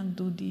we can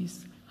do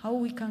this, how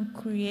we can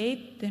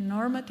create the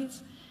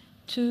normatives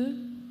to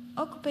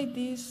occupy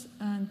this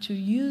and to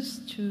use,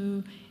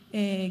 to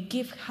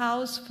give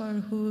house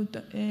for who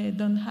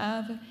don't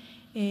have,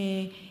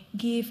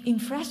 give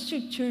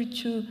infrastructure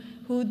to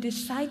who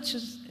decide to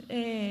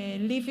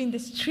live in the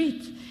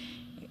street,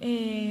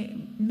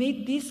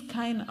 make this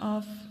kind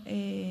of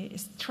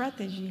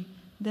strategy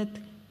that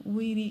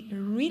we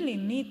really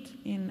need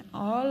in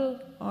all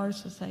our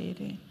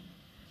society.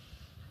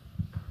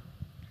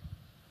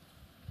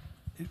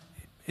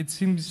 It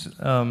seems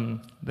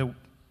the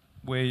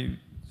way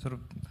sort of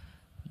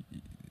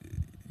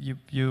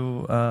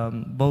you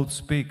both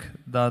speak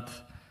that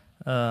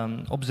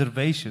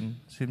observation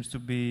seems to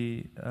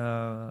be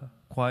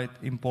quite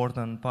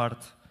important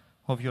part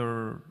of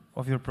your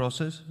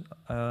process,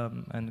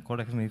 and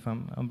correct me if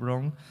I'm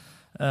wrong,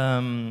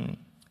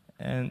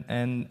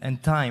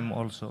 and time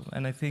also.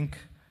 And I think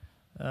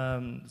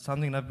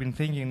something I've been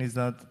thinking is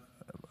that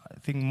I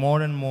think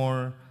more and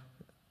more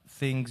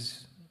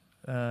things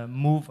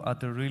move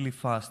at a really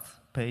fast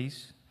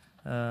pace,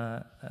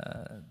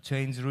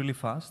 change really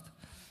fast,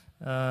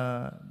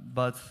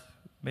 but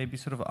maybe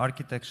sort of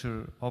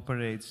architecture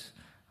operates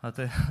at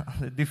a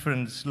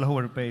different,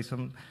 slower pace.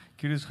 I'm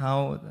curious,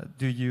 how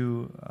do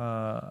you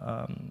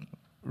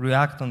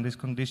react on this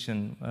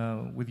condition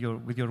with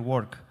your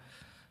work?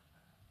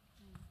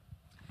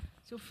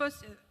 So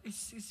first,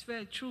 it's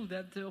very true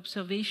that the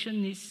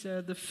observation is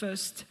the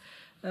first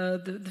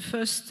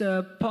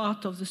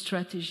part of the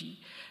strategy.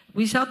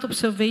 Without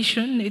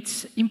observation,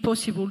 it's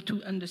impossible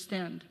to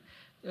understand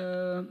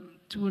the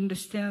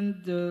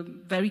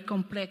very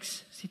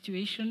complex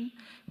situation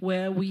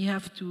where we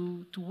have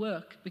to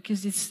work,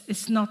 because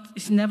it's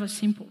never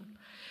simple.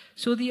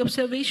 So the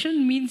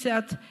observation means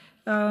that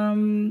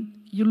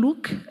you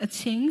look at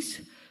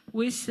things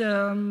with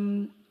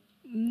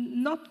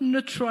not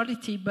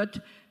neutrality, but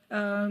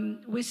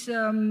with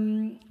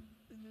in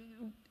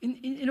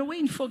a way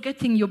in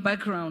forgetting your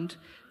background,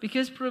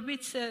 because probably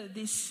it's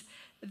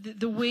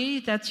the way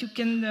that you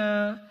can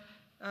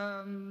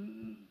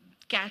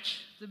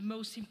catch the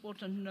most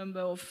important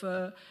number of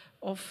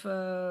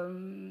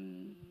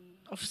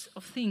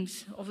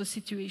things, of the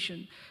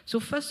situation. So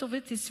first of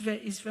it is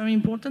very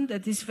important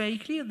that it's very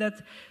clear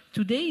that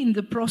today in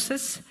the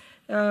process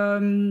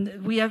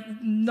we have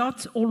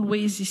not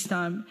always this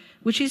time,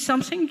 which is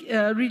something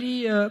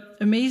really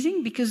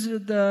amazing, because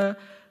the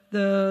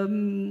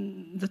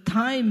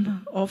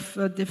time of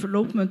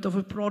development of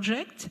a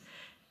project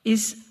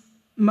is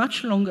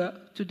much longer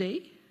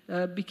today,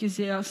 because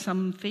there are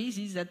some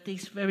phases that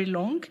takes very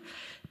long,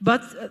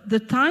 but the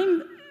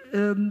time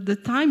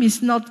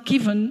is not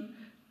given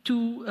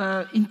to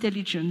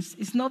intelligence.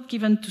 It's not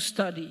given to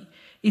study.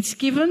 It's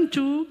given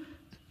to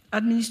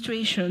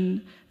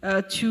administration,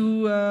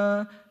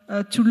 to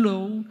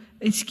law.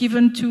 It's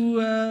given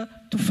to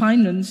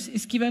finance.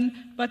 It's given,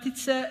 but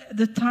it's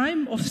the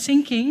time of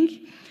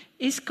thinking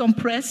is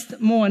compressed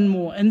more and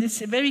more, and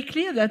it's very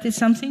clear that it's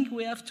something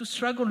we have to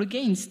struggle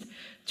against,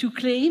 to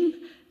claim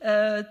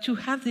to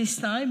have this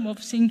time of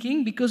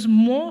thinking, because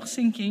more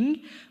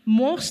thinking,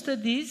 more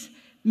studies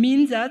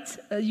mean that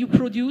you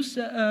produce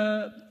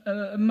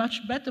a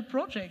much better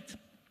project.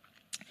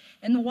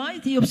 And why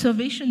the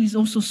observation is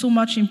also so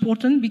much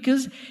important,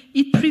 because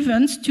it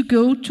prevents to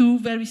go to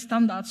very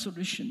standard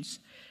solutions.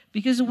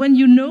 Because when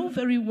you know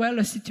very well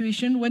a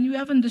situation, when you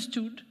have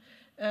understood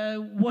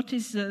what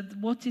is the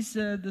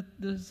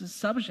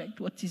subject,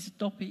 what is the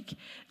topic,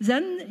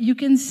 then you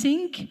can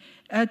think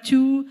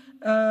to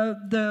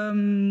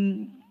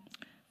the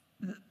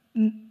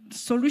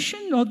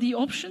solution or the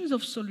options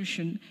of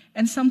solution.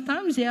 And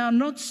sometimes they are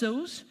not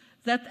those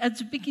that at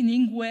the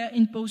beginning were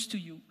imposed to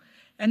you.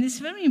 And it's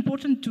very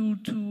important to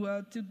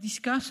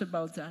discuss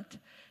about that.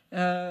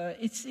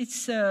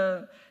 It's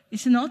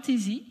not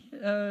easy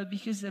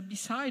because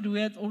beside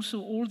we had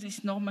also all these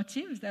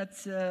normatives that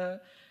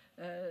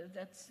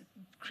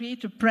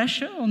create a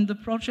pressure on the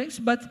projects,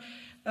 but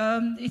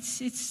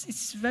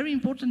it's very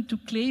important to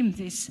claim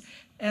this.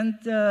 And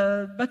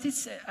but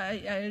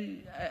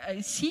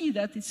I see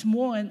that it's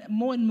more and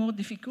more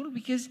difficult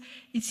because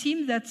it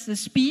seems that the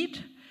speed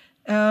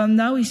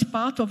now is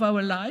part of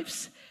our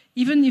lives,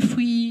 even if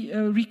we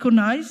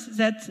recognize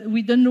that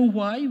we don't know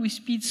why we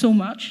speed so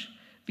much,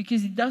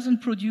 because it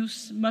doesn't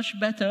produce much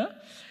better.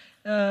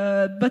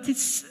 But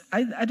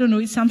I don't know,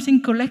 it's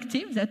something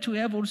collective that we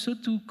have also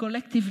to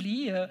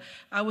collectively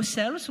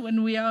ourselves,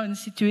 when we are in a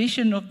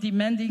situation of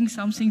demanding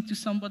something to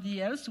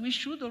somebody else, we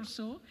should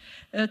also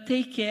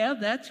take care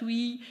that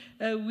we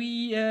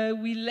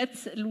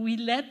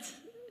let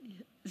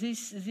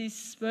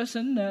this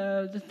person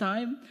the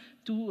time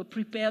to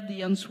prepare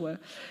the answer.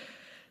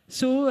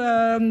 So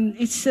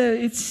it's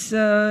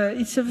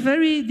a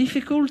very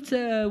difficult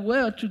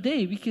world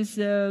today because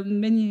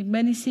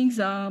many things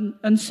are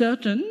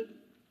uncertain.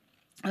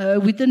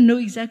 We don't know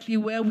exactly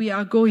where we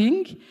are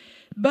going,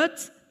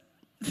 but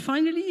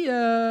finally,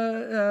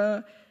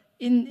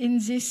 in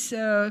this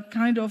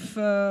kind of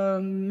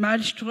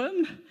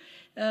maelstrom,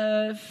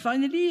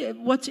 finally,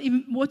 what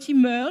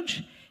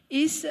emerged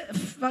is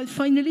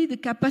finally the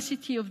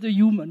capacity of the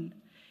human.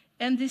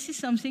 And this is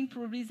something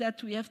probably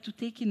that we have to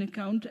take in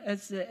account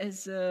as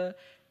a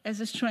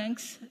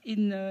strength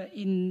in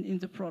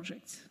the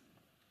project.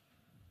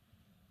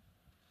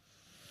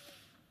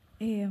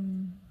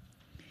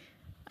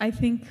 I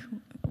think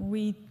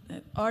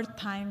our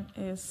time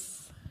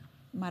is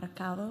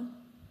marcado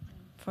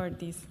for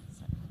this.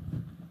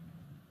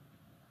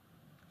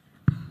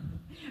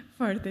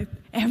 For that,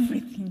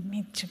 everything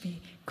needs to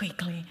be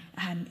quickly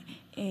and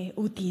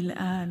útil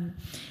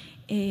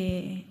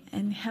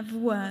and have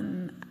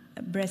one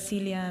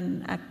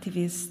Brazilian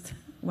activist,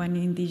 one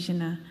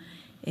indigenous,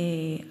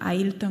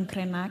 Ailton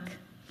Krenak.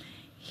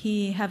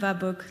 He have a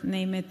book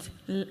named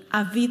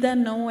A Vida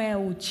Não É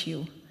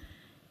Útil.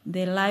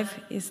 The life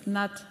is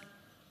not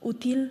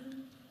útil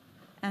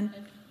and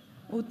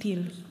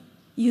útil,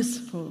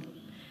 useful.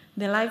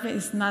 The life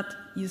is not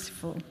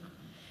useful.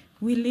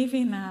 We live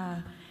in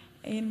a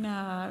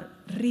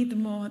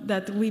rhythm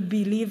that we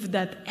believe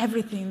that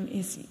everything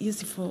is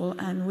useful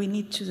and we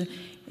need to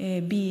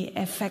be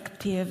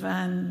effective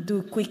and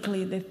do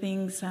quickly the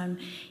things. And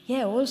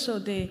yeah, also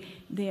the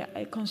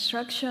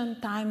construction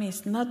time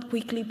is not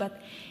quickly,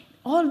 but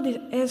all the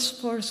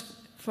efforts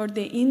for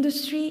the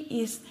industry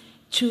is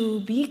to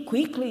be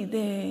quickly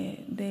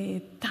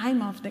the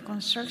time of the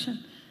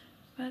construction.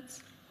 But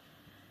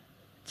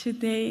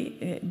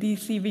today,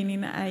 this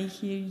evening, I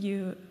hear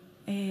you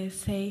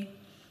say,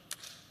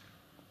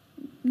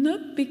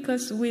 not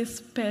because we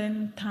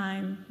spend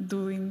time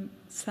doing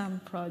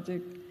some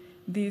project,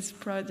 this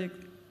project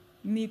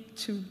need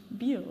to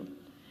build.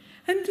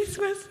 And this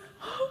was,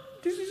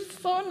 this is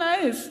so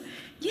nice.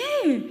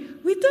 Yeah,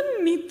 we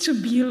don't need to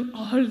build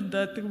all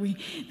that we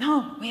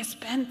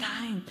spend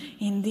time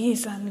in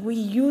this and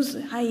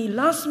I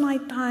lost my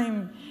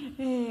time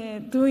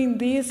doing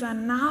this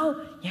and now,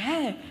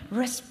 yeah,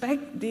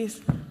 respect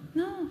this.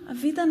 No, a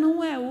vida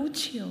não é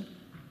útil.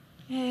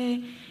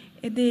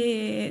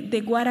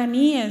 The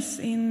Guaraníes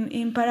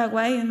in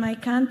Paraguay, in my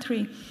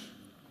country,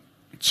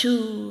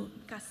 to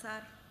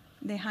cazar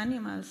the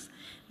animals,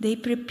 they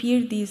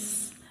prepare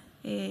these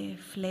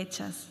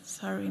flechas,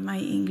 sorry, my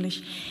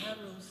English.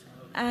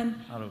 And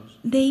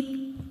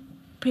they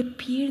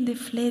prepare the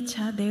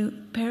flecha, the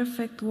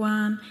perfect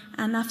one,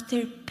 and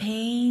after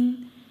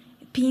paint,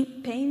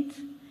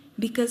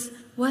 because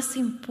what's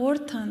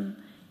important,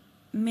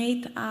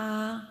 made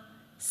a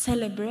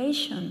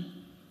celebration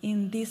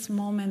in this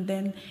moment.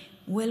 Then,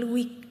 well,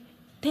 we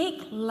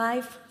take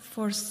life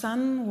for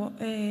some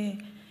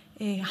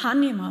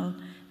animal,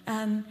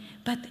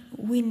 but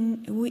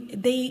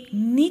they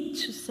need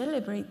to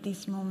celebrate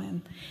this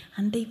moment,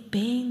 and they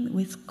paint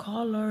with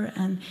color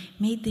and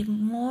made the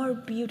more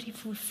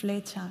beautiful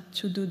flecha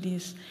to do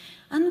this,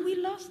 and we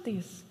lost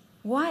this.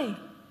 Why?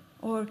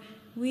 Or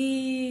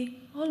we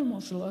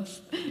almost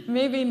lost.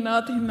 Maybe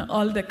not in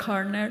all the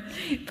corner,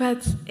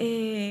 but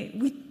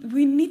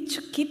we need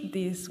to keep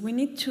this. We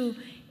need to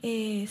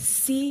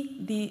see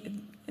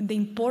the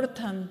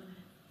important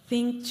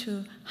thing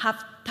to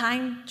have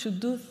time to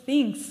do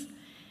things.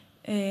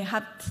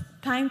 Have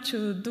time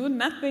to do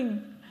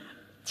nothing,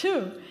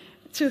 to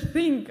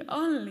think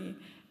only,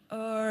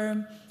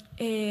 or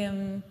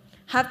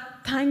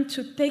have time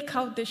to take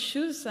out the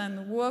shoes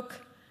and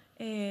walk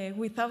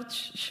without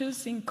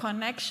shoes, in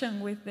connection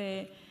with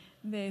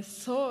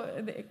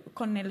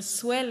con el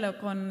suelo,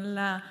 con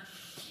la.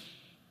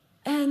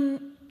 And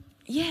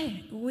yeah,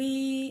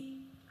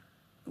 we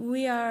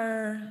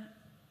are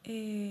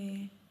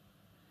in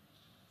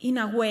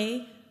a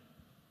way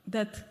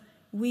that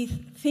we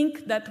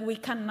think that we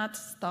cannot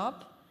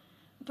stop,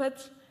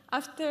 but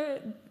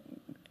after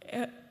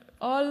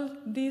all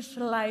this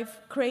life,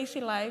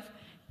 crazy life,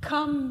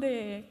 come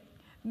the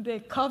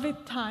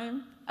COVID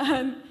time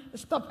and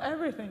stop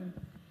everything.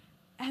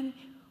 And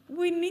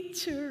we need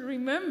to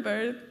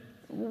remember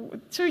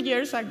 2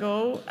 years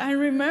ago and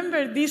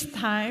remember this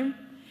time,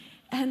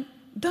 and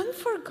don't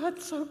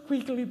forget so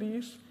quickly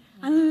this,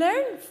 and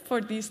learn for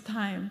this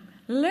time.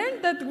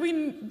 Learn that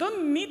we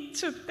don't need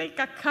to take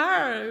a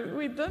car,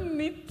 we don't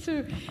need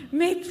to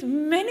make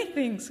many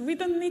things, we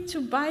don't need to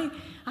buy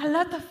a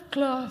lot of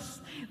clothes,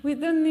 we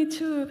don't need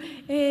to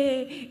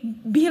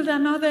build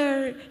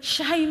another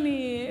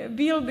shiny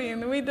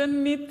building, we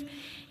don't need,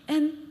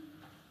 and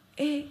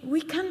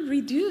we can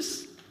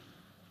reduce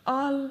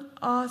all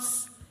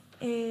us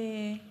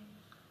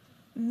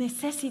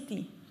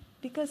necessity,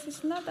 because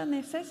it's not a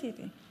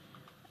necessity.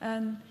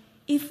 And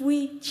if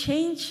we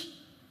change,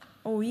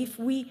 or if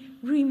we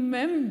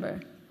remember,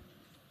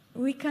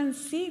 we can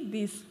see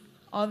these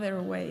other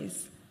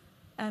ways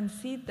and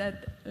see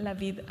that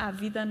a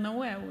vida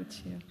no é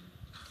útil.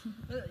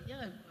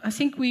 Yeah, I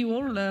think we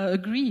all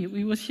agree.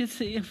 We will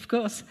say, of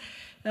course.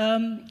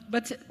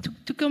 But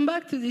to come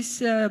back to this,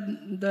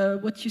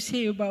 what you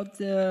say about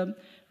the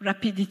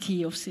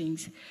rapidity of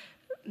things.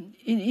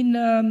 In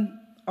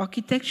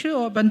architecture,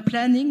 urban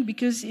planning,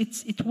 because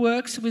it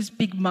works with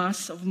big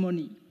mass of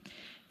money.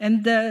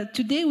 And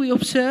today we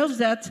observe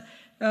that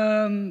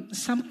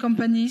some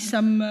companies,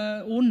 some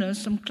owners,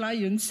 some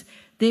clients,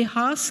 they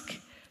ask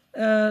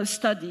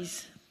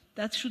studies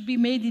that should be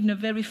made in a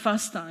very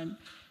fast time.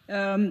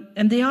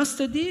 And they ask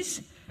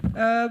studies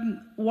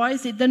why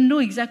they don't know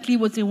exactly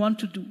what they want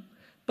to do.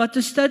 But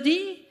the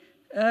study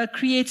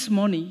creates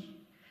money,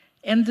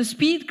 and the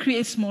speed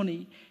creates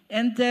money.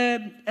 And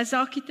as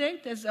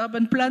architect, as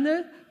urban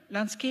planner,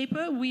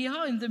 landscaper, we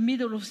are in the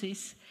middle of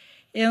this.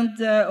 And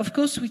of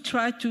course, we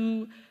try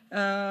to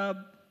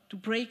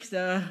break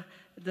the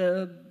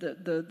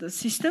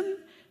system,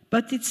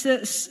 but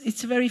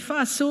it's very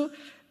fast. So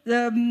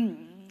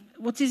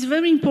what is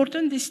very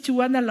important is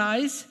to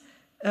analyze.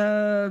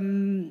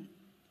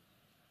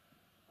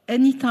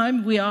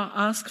 Anytime we are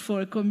asked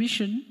for a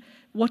commission,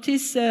 what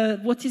is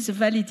the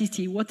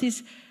validity? What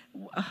is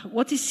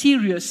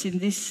serious in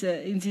this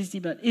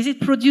demand? Is it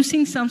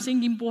producing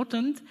something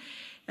important?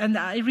 And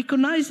I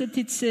recognize that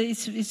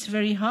it's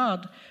very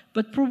hard,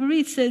 but probably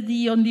it's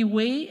the only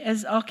way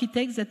as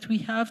architects that we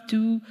have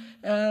to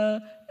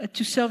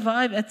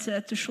survive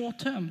at the short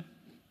term.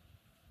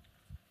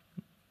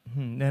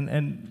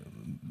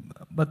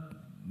 But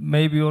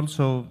maybe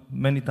also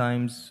many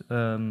times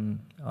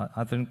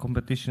other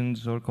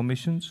competitions or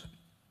commissions,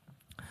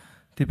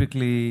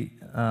 typically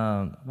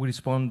we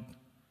respond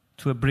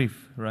to a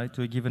brief, right,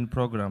 to a given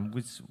program,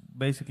 which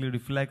basically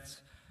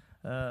reflects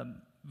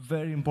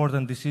very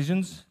important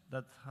decisions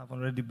that have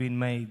already been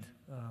made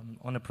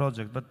on a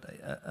project. But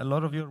a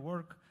lot of your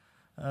work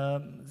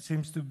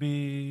seems to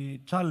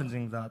be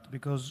challenging that,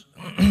 because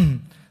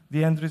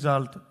the end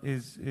result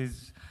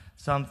is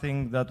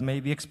something that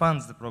maybe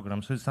expands the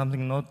program. So it's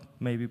something not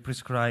maybe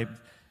prescribed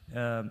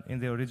in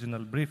the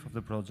original brief of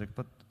the project.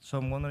 But so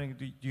I'm wondering,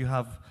 do you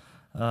have,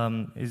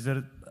 is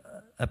there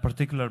a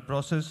particular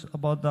process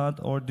about that,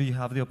 or do you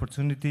have the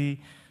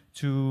opportunity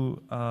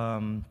to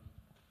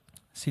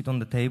sit on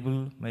the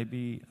table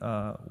maybe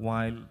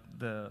while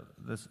the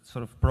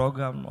sort of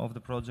program of the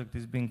project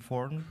is being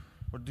formed,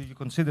 or do you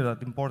consider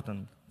that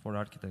important for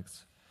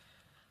architects?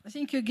 I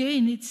think,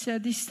 again, it's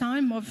this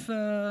time of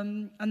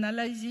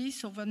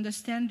analysis, of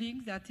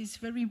understanding, that is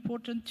very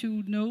important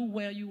to know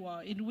where you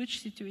are, in which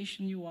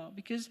situation you are.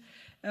 Because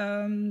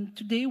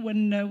today,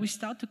 when we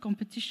start a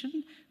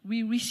competition,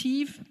 we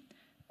receive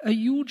a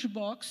huge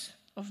box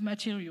of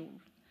material.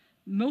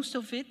 Most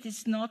of it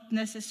is not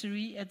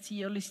necessary at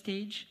the early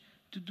stage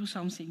to do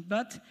something.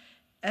 But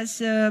as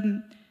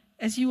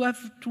you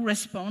have to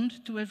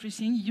respond to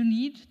everything, you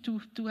need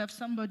to have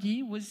somebody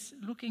who is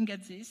looking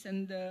at this.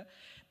 And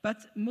but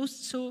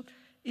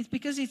it's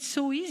because it's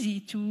so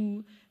easy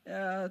to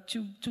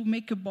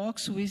make a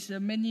box with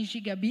many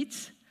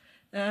gigabits.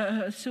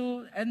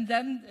 And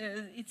then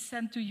it's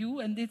sent to you,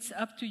 and it's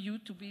up to you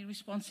to be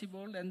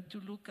responsible and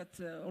to look at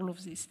all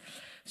of this.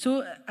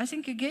 So I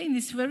think, again,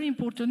 it's very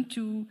important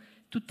to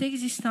take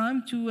this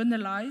time to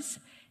analyze.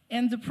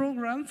 And the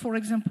program, for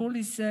example,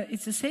 is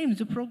it's the same.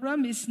 The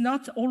program is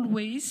not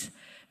always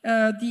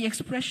the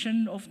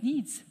expression of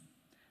needs.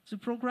 The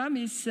program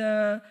is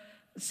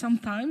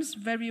sometimes,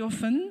 very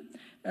often,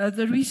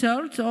 the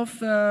result of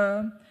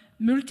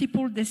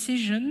multiple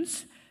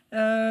decisions,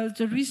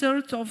 the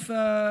result of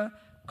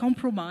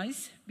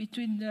compromise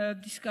between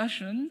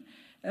discussion,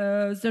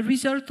 the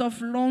result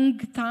of long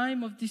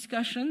time of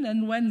discussion,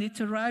 and when it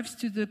arrives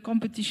to the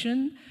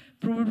competition,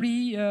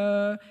 probably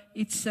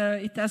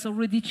it has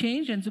already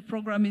changed and the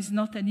program is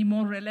not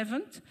anymore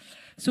relevant.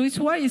 So it's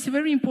why it's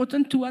very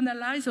important to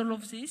analyze all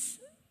of this,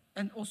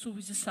 and also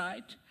with the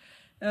site,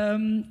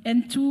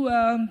 and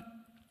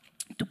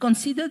to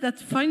consider that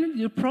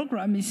finally the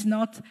program is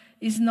not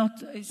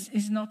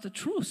a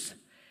truth.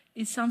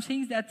 It's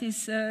something that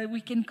is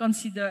we can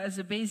consider as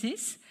a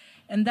basis,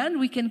 and then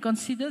we can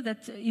consider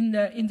that in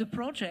the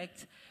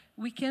project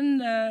we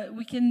can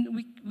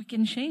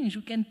change,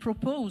 we can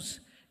propose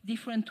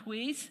different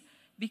ways,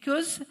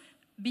 because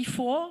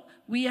before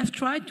we have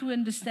tried to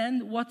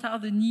understand what are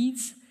the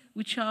needs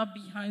which are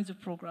behind the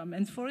program.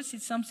 And for us,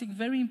 it's something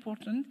very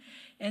important.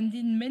 And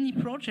in many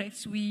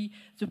projects, the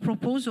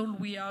proposal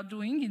we are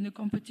doing in the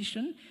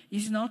competition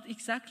is not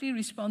exactly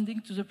responding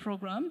to the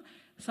program.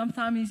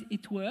 Sometimes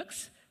it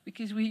works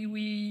because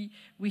we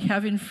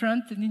have in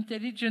front an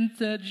intelligent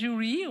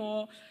jury,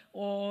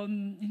 or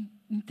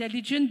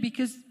intelligent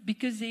because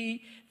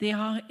they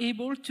are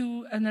able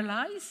to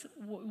analyze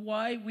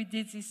why we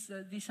did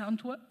this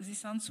answer.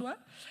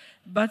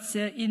 But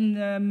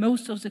in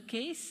most of the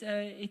case,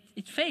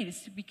 it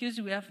fails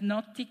because we have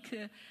not ticked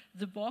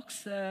the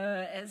box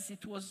as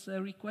it was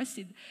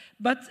requested.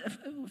 But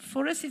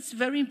for us, it's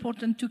very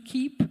important to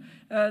keep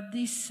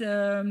this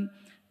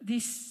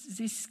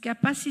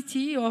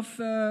capacity of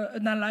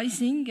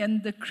analyzing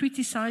and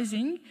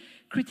criticizing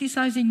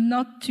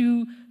not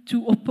to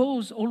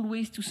oppose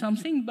always to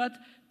something, but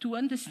to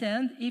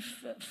understand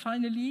if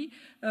finally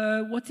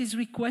what is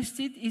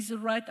requested is the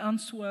right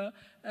answer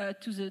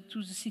to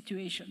the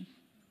situation.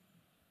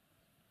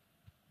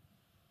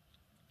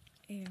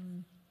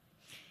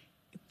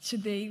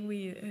 Today,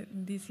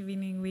 this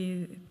evening,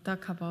 we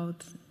talk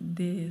about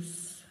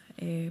this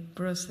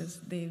process,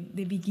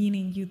 the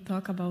beginning. You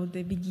talk about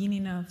the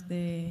beginning of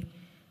the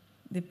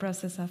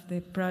process of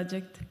the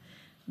project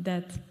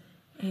that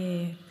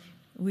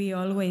we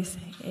always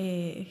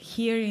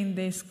hear in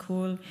the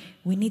school.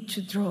 We need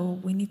to draw,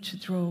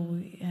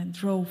 and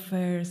draw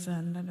first,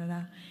 and blah, blah,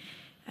 blah.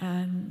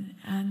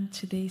 And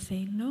today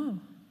say, no,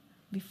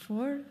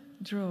 before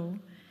draw,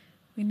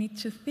 we need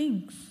to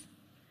think.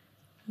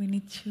 We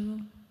need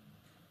to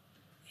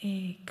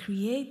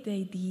create the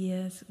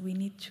ideas. We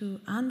need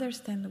to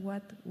understand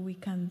what we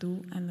can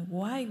do and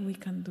why we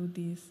can do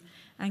this,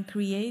 and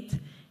create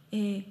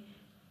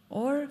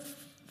or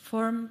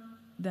form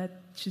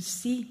that to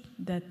see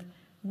that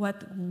why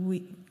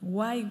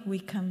we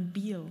can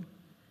build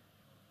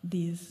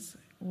this,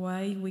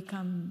 why we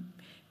can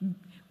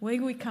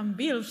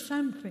build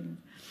something.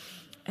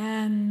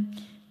 And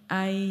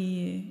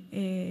I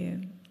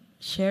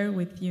share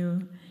with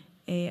you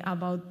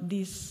about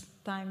this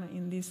time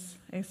in this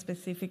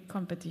specific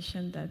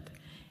competition that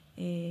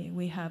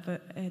we have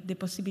the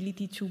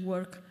possibility to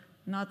work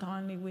not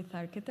only with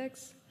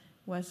architects.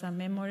 Was a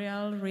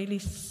memorial, really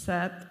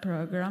sad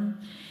program,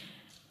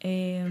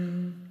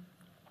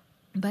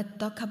 but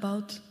talk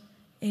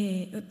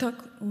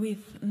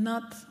with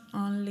not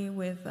only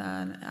with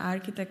an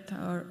architect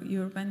or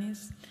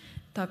urbanist,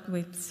 talk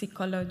with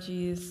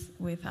psychologists,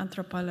 with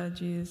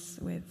anthropologists,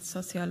 with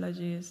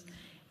sociologists,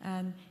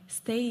 and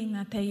stay in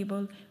a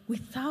table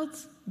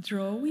without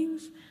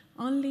drawings,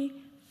 only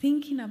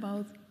thinking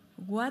about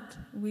what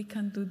we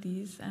can do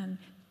this and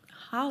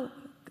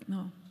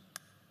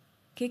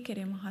qué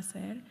queremos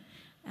hacer,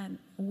 and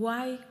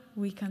why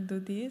we can do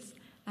this,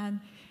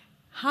 and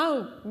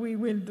how we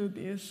will do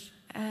this.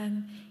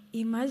 And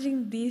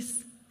imagine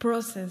this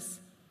process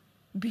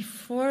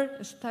before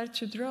start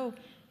to draw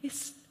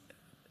is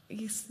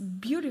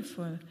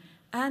beautiful,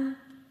 and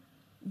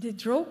the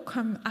draw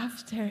come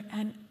after,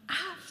 and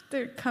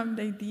after come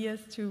the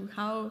ideas to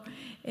how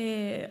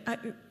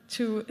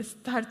to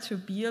start to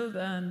build,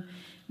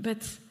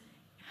 but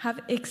have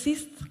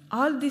exist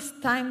all this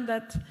time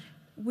that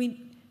we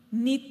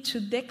need to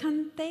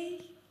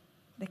decantar.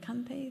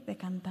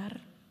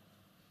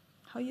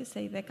 How you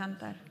say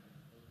decantar?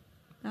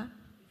 Huh?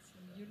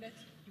 You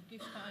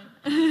give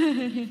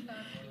time.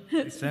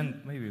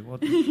 Descent, maybe.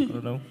 What? I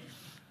don't know.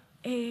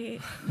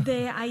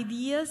 The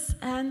ideas,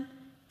 and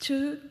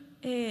to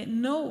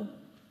know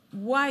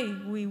why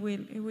we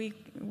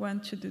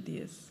want to do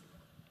this.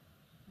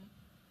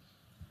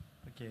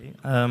 Okay.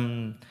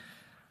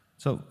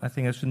 So I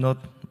think I should not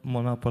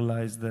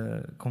monopolize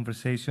the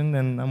conversation,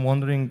 and I'm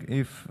wondering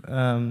if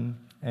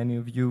any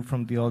of you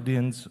from the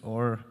audience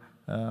or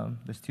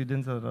the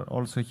students that are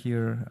also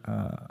here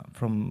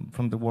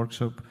from the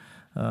workshop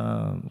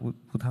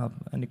would have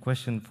any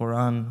question for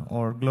Anne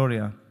or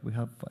Gloria. We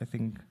have, I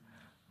think,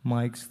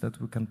 mics that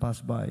we can pass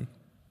by.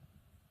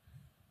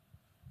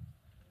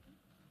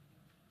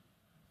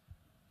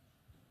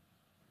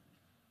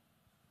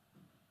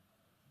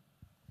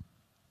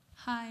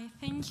 Hi,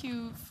 thank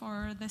you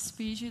for the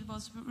speech. It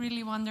was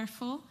really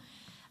wonderful.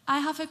 I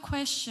have a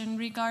question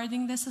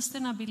regarding the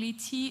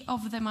sustainability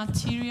of the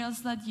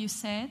materials that you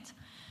said.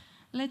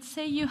 Let's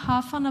say you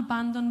have an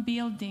abandoned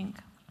building.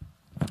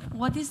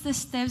 What is the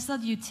steps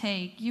that you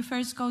take? You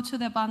first go to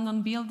the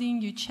abandoned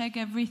building, you check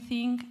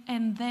everything,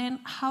 and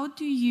then how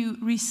do you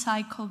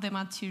recycle the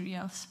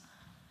materials?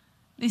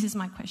 This is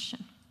my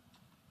question.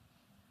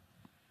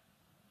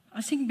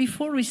 I think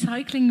before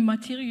recycling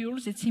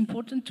materials, it's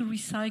important to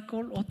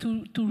recycle or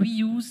to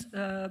reuse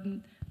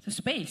the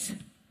space.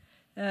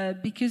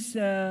 because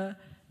the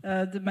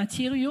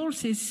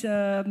materials is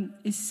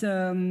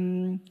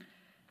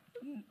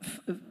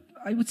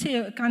I would say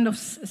a kind of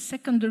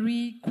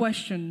secondary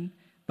question.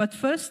 But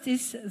first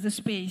is the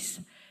space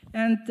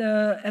and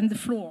the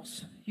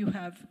floors you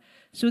have.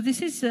 So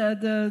this is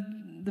the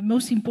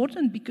most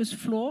important, because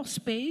floor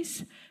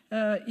space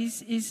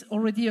is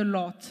already a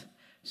lot.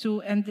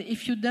 So, and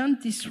if you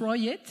don't destroy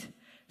it,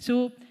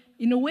 so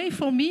in a way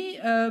for me,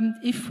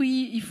 if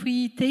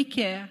we take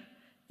care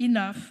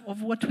enough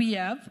of what we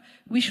have,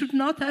 we should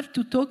not have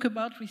to talk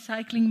about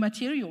recycling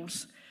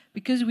materials,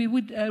 because we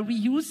would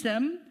reuse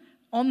them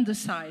on the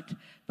side.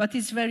 But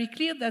it's very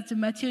clear that the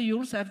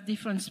materials have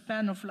different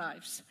span of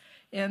lives.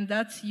 And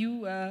that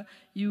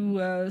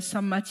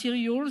some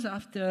materials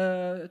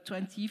after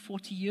 20,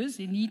 40 years,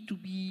 they need to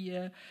be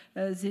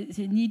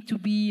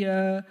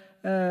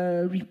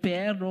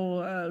repaired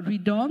or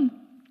redone.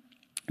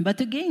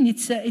 But again,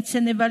 it's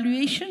an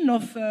evaluation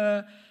of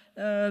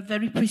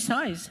very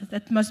precise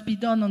that must be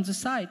done on the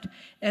site,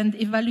 and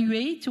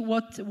evaluate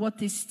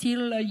what is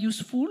still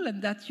useful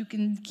and that you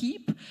can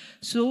keep.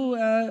 So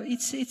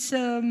it's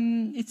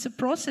a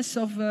process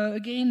of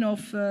again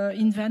of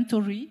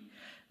inventory.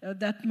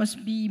 That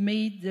must be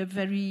made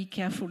very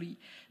carefully.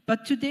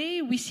 But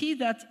today we see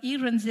that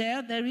here and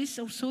there is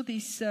also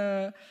this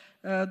the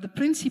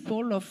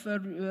principle of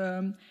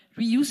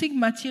reusing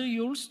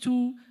materials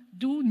to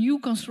do new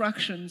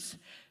constructions.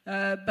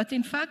 But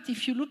in fact,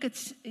 if you look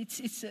at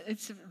it's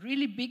a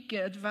really big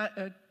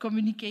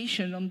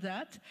communication on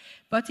that.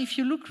 But if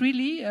you look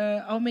really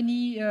how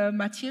many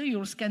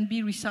materials can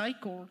be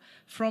recycled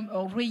from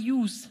or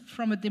reused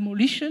from a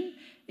demolition,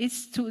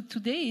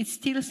 today it's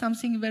still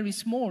something very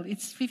small.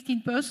 It's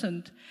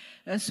 15%.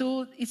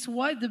 So it's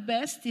why the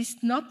best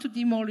is not to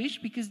demolish,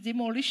 because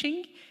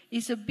demolishing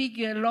is a big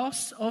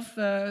loss of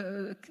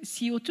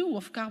CO2,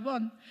 of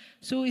carbon.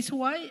 So it's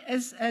why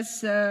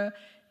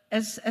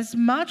as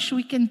much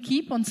we can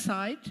keep on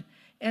site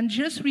and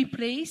just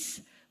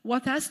replace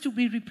what has to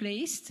be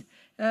replaced.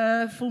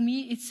 For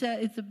me, it's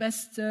the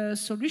best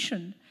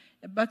solution.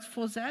 But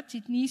for that,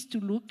 it needs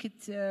to look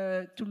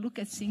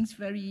at things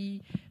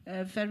very,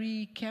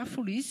 very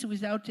carefully, so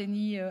without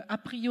any a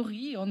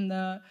priori on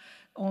the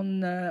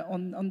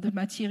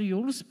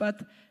materials.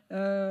 But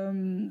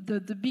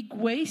the big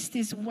waste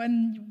is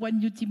when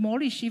you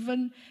demolish,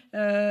 even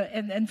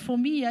and for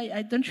me,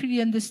 I don't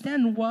really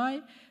understand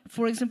why,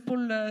 for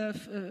example,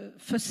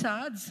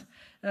 facades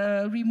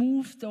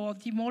removed or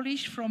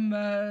demolished from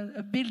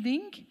a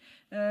building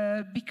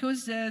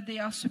because they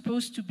are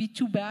supposed to be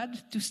too bad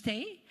to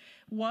stay.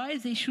 Why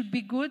they should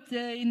be good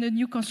in a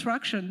new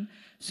construction?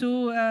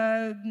 So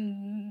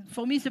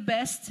for me, the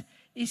best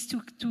is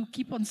to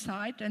keep on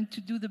site and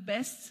to do the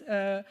best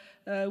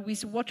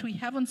with what we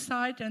have on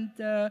site, and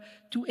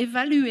to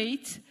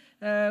evaluate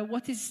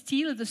what is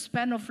still the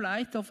span of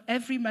life of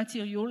every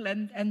material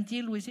and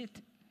deal with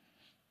it.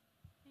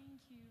 Thank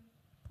you.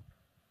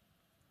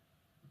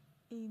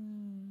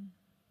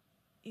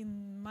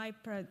 In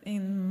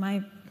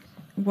my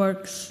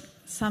works,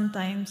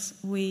 sometimes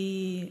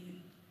we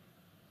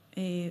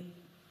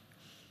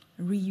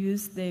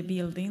reuse the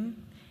building,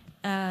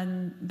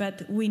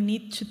 but we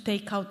need to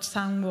take out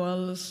some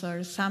walls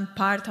or some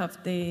part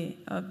of the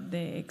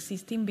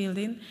existing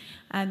building,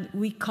 and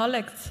we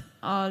collect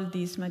all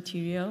this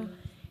material.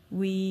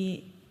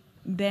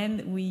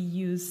 Then we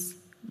use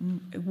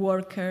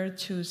worker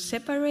to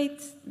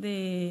separate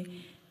the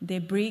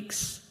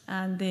bricks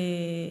and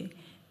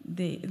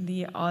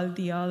all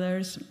the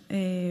others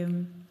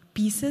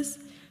pieces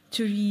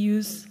to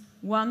reuse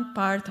one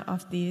part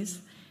of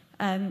this,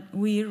 and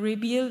we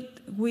rebuild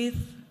with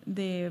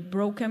the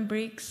broken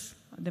bricks,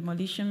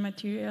 demolition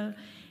material,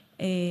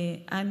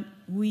 and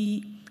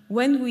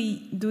when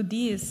we do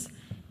this,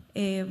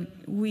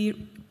 we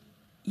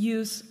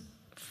use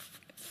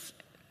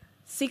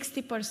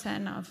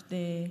 60% of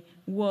the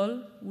wall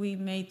we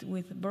made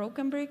with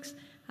broken bricks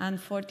and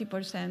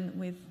 40%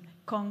 with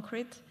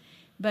concrete.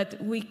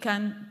 But we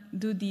can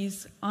do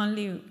this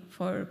only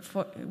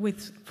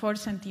with 4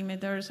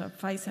 centimeters or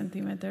 5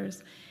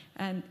 centimeters.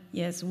 And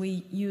yes,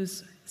 we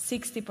use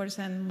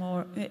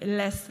 60%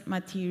 less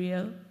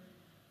material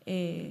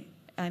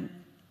and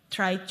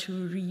try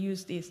to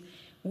reuse this.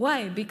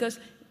 Why? Because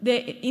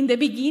in the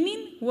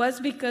beginning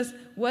was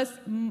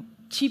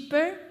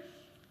cheaper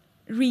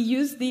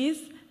reuse this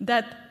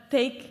that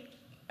take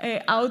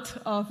out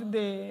of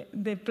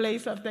the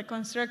place of the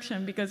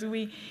construction, because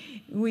we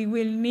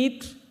will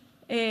need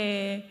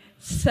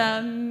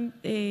some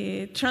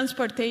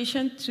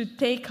transportation to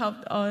take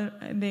out all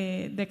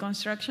the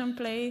construction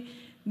play,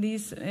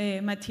 this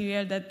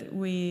material that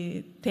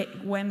we take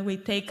when we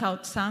take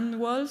out some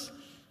walls,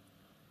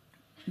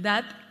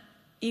 that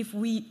if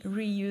we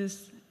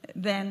reuse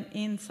them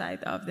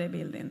inside of the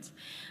buildings.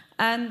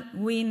 And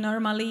we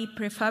normally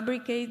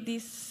prefabricate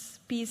these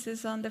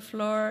pieces on the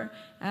floor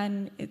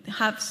and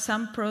have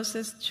some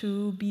process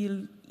to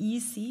build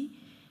easy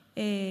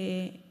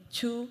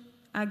to,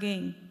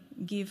 again,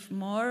 give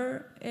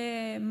more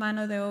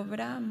mano de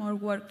obra, more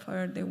work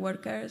for the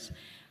workers,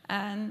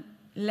 and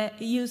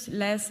use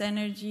less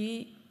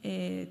energy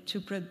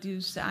to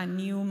produce a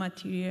new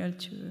material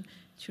to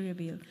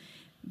rebuild.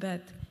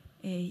 But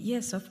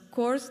yes, of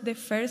course, the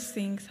first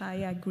things I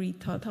agree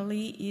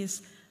totally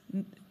is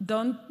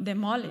don't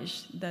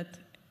demolish that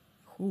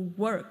who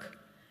work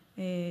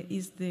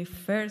is the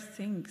first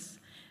things.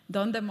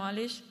 Don't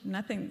demolish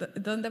nothing.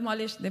 Don't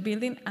demolish the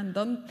building, and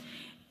don't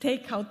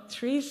take out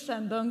trees,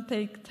 and don't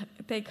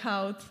take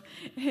out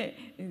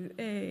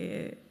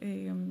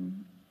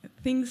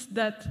things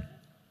that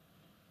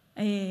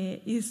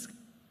is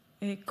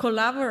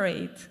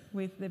collaborate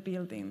with the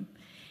building.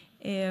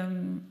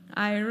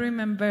 I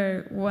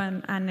remember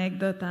one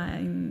anecdote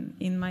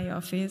in my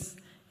office,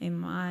 in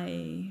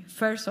my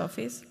first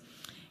office.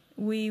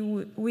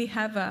 We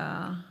have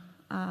a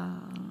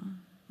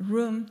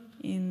room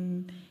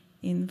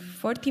in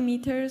 40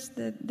 meters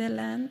the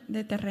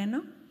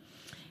terreno,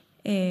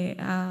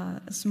 a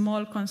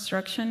small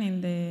construction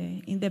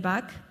in the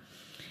back.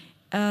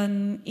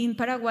 And in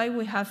Paraguay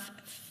we have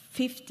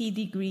 50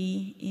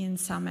 degrees in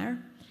summer.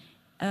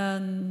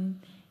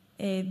 And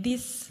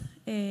this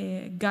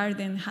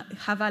garden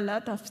have a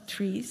lot of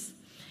trees,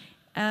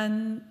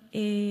 and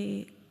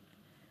the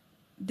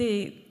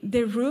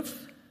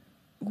roof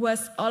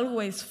was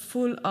always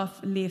full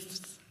of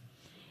leaves.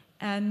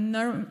 And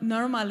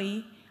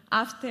normally,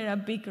 after a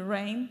big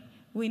rain,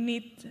 we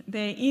need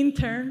the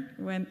intern,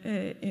 when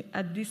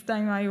at this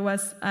time I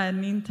was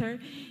an intern,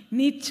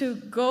 need to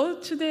go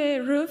to the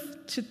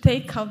roof to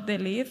take out the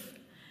leaf,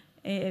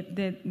 la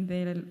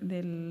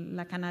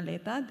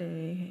canaleta,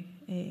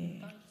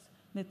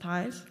 the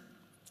tiles,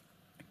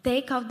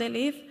 take out the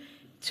leaf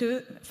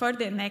for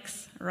the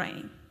next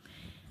rain.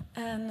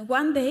 And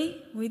one day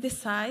we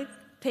decide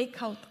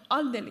take out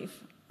all the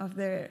leaf of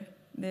the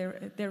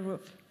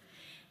roof.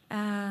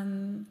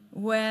 And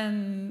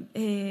when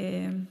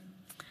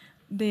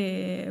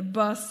the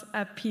boss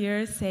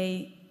appears,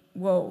 say,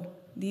 "Whoa,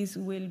 this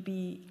will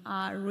be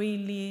a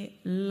really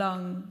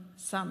long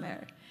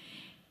summer,"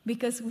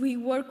 because we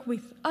work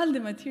with all the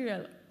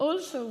material,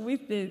 also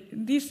with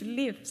these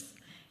leaves.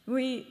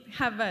 We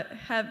have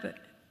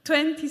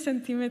 20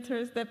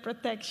 centimeters the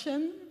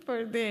protection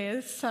for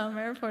the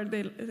summer, for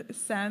the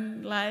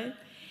sunlight,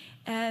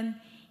 and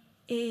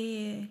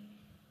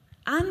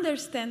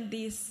understand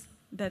this,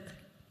 that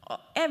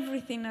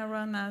everything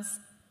around us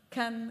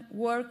can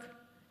work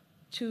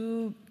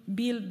to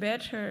build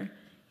better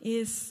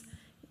is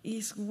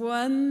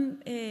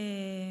one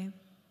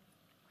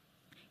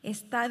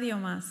estadio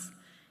más.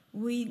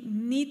 We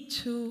need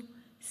to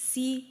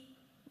see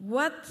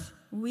what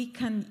we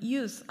can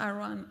use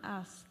around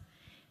us.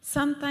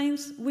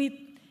 Sometimes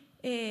we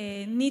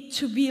need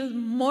to build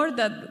more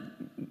than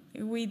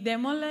we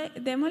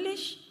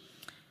demolish,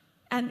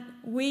 and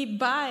we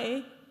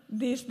buy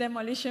this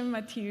demolition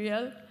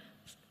material.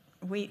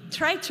 We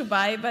try to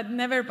buy, but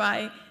never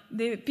buy.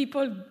 The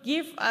people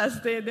give us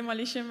the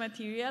demolition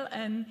material,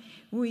 and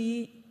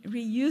we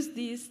reuse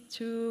this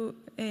to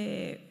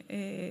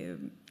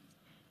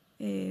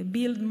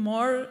build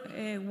more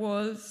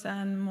walls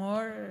and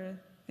more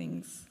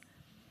things.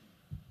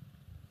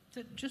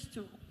 So just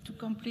to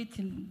complete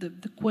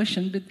the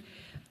question, but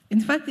in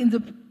fact,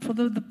 for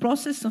the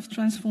process of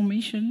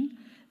transformation,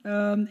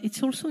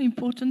 it's also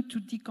important to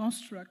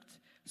deconstruct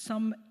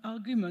some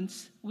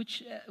arguments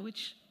which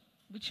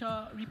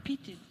are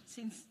repeated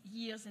since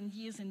years and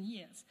years and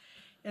years,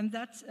 and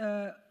that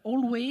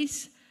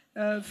always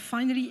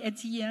finally at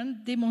the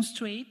end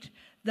demonstrate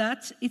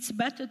that it's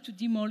better to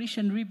demolish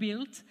and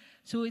rebuild.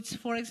 So it's,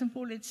 for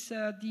example, it's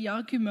the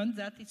argument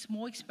that it's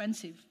more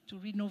expensive to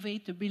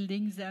renovate a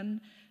building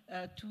than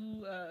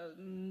to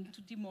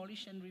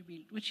demolish and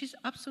rebuild, which is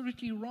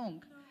absolutely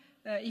wrong.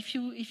 If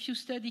you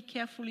study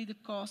carefully the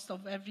cost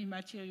of every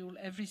material,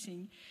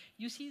 everything,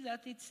 you see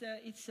that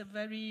it's a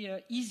very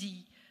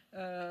easy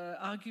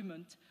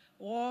argument.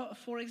 Or,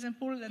 for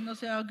example,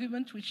 another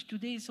argument, which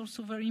today is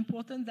also very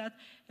important, that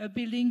a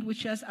building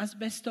which has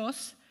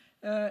asbestos,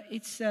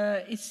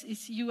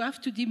 you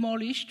have to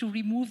demolish to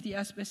remove the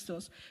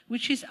asbestos,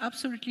 which is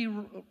absolutely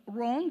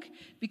wrong,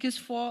 because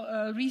for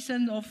a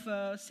reason of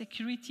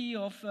security,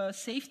 of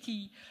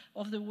safety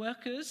of the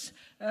workers,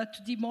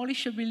 to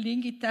demolish a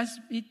building,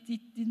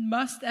 it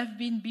must have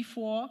been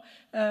before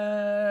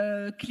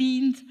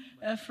cleaned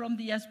from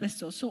the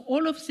asbestos. So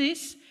all of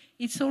this,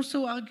 it's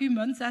also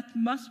arguments that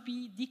must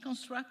be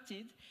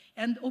deconstructed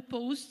and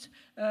opposed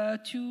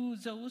to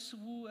those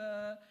who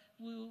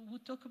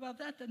would talk about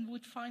that and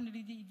would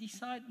finally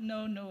decide,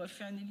 no,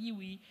 finally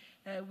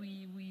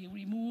we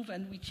remove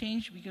and we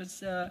change,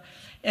 because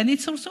and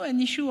it's also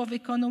an issue of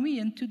economy,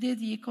 and today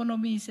the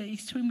economy is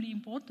extremely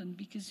important,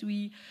 because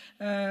we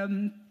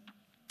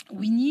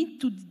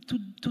need to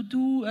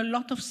do a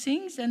lot of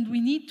things, and we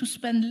need to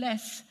spend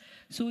less.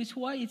 So it's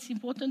why it's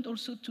important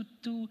also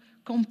to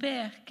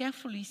compare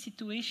carefully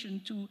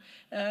situation, to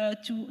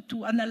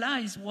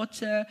analyze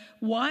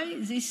why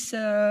this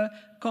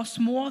costs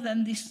more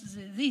than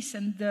this,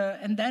 and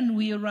then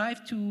we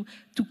arrive to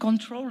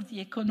control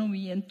the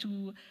economy and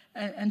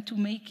to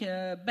make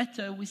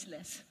better with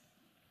less.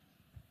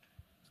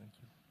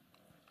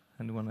 Thank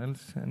Anyone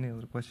else? Any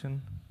other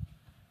question?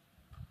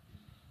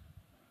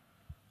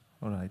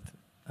 All right.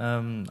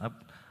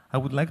 I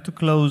would like to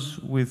close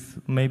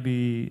with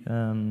maybe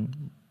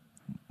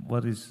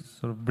what is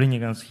sort of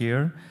bringing us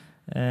here.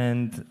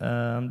 And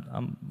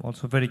I'm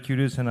also very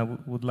curious, and I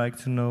would like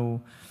to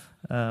know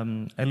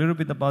a little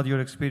bit about your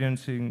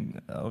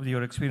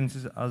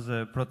experiences as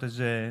a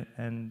protege,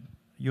 and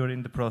you're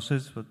in the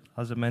process, but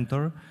as a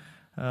mentor,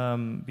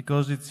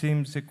 because it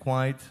seems a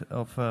quite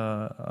of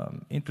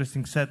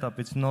interesting setup.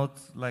 It's not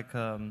like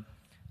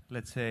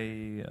let's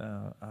say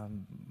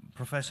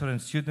professor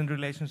and student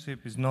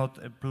relationship. It's not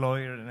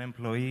employer and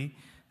employee.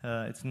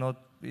 It's not.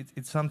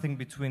 It's something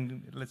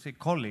between, let's say,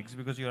 colleagues,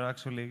 because you're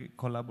actually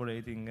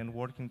collaborating and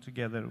working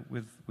together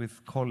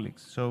with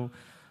colleagues. So,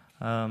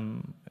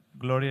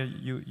 Gloria,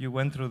 you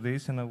went through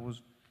this, and I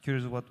was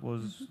curious what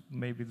was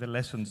maybe the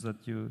lessons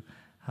that you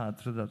had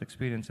through that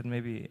experience, and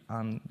maybe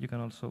Anne, you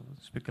can also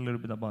speak a little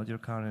bit about your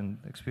current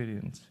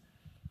experience.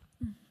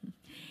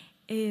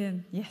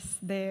 Yes,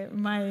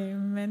 my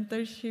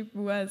mentorship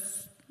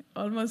was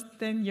almost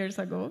 10 years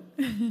ago.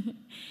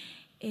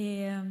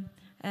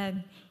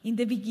 And in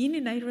the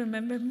beginning, I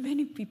remember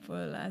many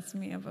people asked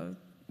me about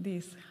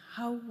this.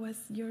 How was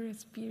your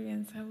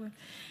experience?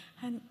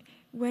 And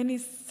when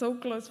it's so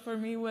close for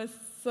me, it was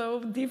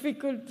so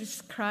difficult to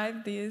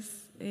describe these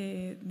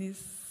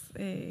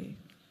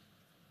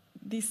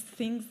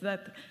things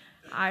that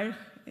are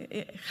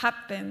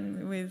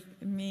happen with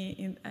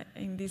me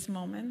in this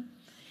moment.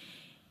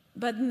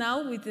 But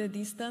now, with the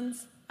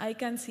distance, I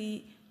can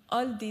see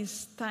all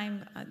this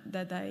time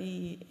that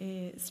I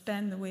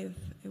spend with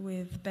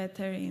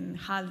Peter in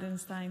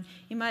Haldenstein.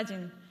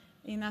 Imagine,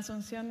 in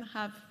Asunción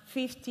have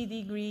 50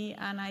 degrees,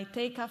 and I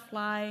take a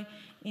flight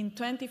in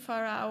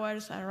 24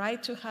 hours. I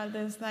ride to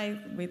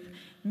Haldenstein with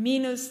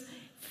minus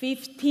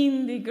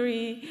 15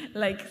 degrees,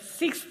 like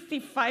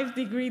 65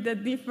 degrees the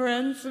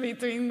difference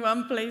between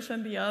one place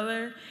and the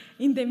other,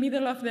 in the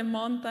middle of the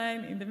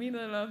mountain, in the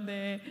middle of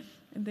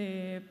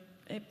the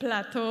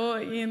plateau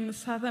in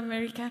South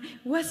America.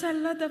 Was a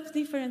lot of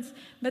difference,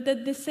 but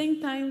at the same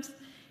time,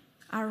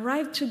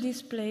 arrive to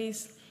this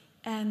place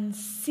and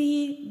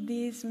see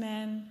these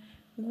men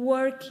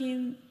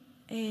working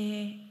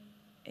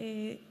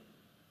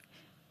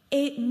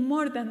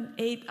more than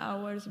 8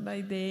 hours by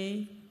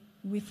day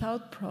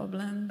without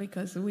problem,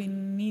 because we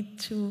need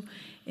to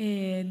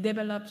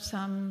develop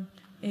some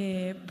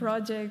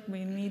project,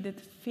 we needed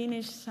to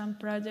finish some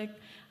project,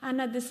 and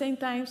at the same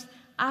time,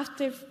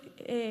 after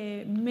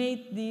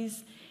made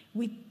this,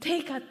 we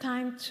take a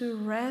time to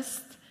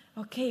rest.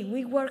 Okay,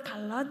 we work a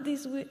lot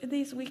this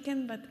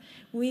weekend, but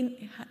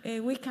we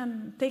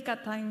can take a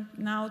time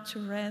now to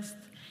rest.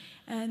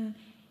 And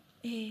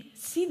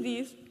see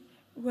this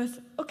was,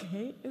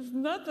 okay, it's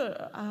not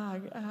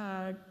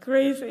a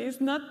crazy,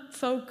 it's not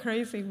so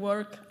crazy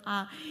work,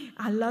 a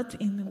lot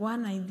in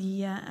one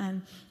idea,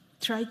 and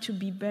try to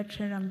be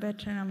better and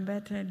better and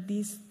better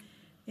this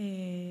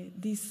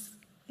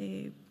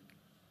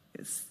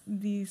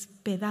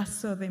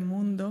pedazo de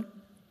mundo,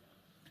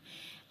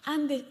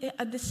 and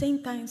at the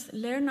same time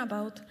learn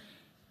about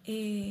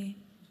the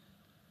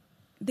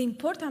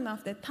importance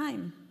of the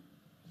time.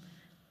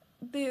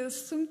 The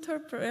Sumter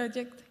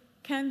project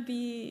can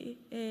be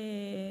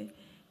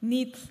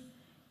need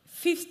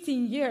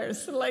 15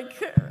 years, like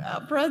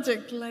a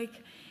project,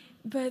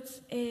 but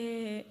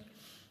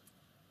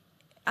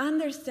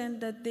understand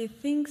that the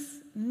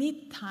things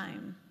need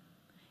time.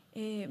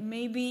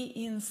 Maybe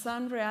in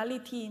some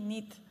reality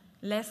need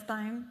less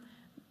time,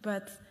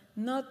 but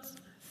not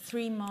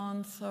 3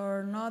 months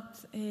or not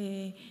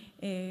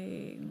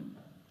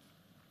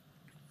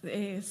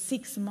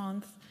 6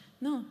 months.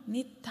 No,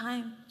 need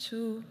time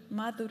to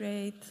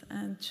maturate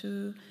and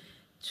to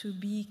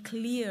be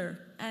clear.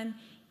 And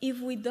if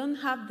we don't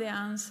have the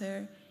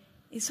answer,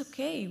 it's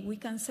okay. We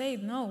can say,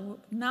 no,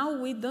 now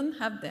we don't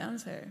have the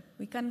answer.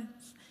 We can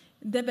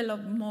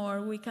develop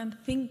more, we can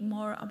think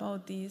more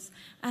about this.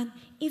 And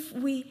if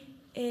we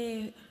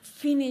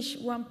finish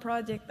one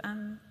project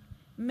and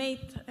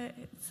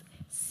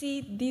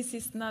see this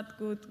is not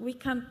good, we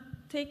can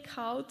take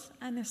out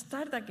and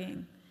start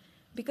again.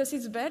 Because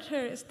it's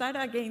better start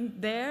again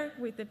there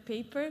with the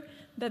paper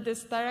than to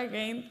start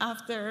again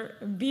after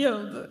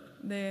build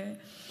the.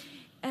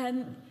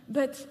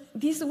 But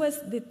this was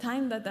the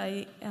time that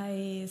I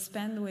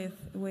spent with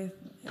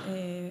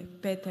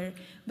Peter.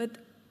 But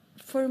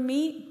for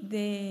me,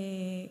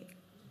 the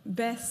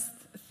best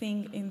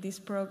thing in this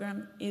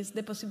program is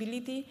the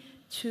possibility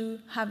to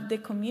have the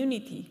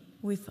community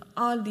with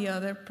all the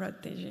other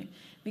protégés,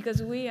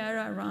 because we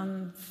are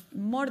around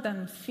more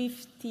than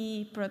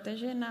 50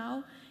 protégés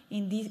now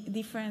in these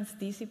different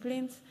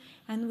disciplines,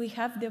 and we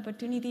have the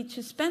opportunity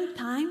to spend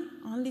time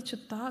only to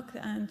talk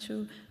and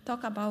to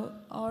talk about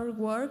our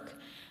work,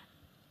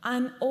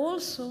 and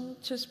also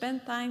to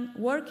spend time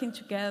working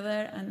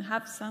together and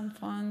have some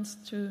funds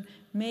to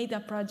make a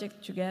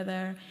project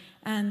together.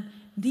 And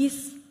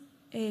these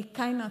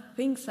kind of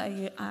things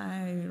I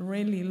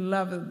really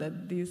love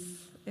that this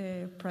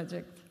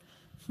project.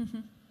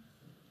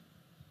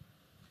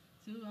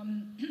 So So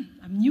I'm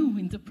new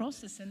in the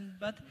process,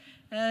 but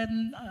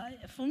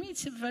for me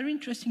it's a very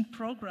interesting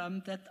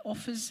program that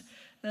offers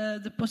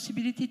the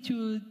possibility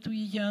to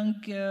young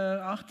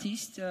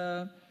artists,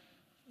 in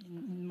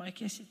my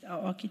case it's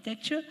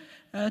architecture,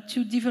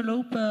 to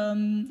develop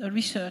a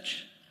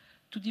research,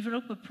 to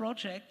develop a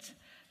project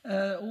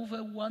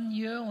over 1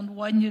 year and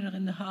 1 year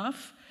and a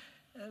half,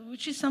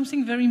 which is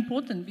something very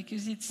important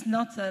because it's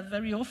not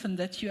very often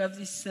that you have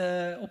this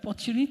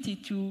opportunity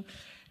to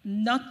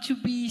not to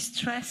be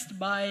stressed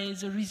by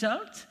the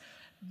result,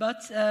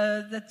 but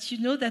that you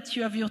know that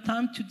you have your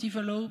time to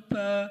develop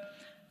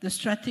the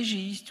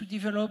strategies, to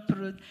develop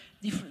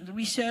different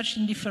research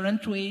in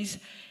different ways.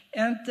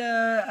 And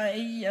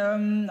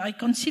I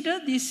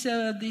consider this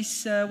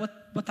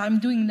what I'm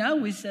doing now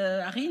with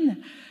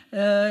Arine.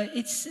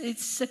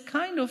 It's a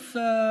kind of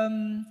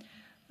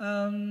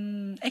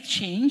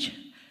exchange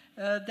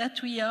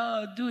that we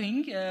are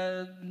doing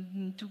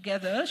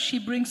together. She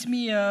brings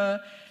me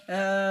a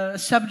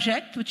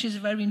subject which is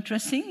very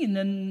interesting in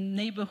a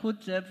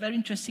neighborhood, a very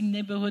interesting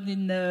neighborhood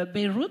in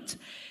Beirut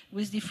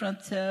with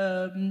different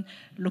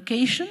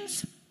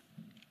locations.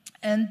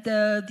 And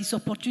this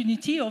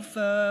opportunity of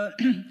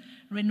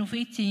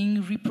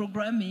renovating,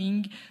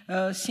 reprogramming,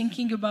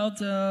 thinking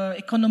about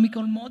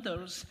economical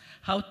models,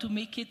 how to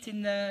make it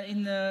in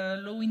a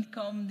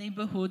low-income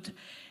neighborhood.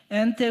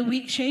 And we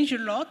exchange a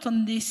lot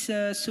on this.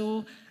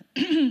 So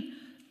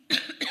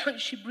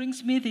she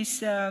brings me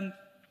this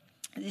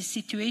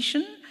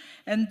situation,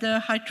 and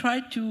I try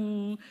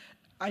to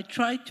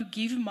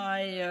give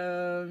my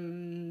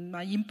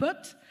my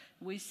input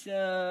with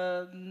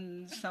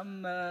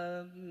some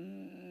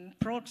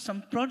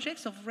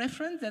projects of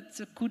reference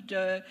that could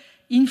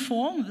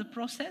inform the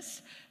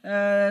process.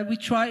 We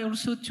try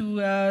also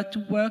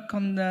to work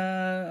on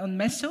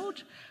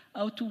method,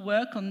 how to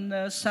work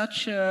on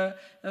such a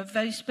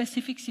very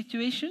specific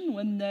situation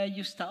when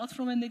you start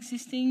from an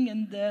existing,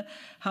 and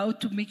how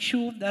to make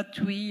sure that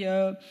we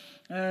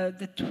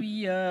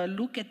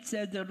look at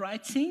the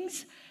right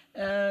things.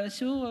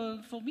 So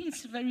for me,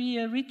 it's a very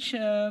rich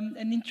and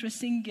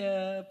interesting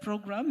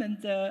program,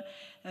 and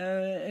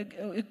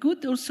a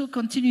good also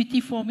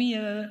continuity for me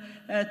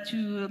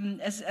to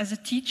as a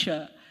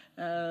teacher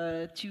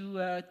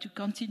to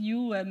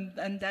continue.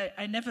 And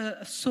I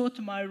never thought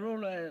my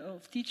role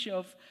of teacher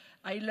of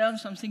I learn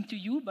something to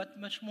you, but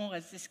much more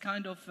as this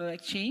kind of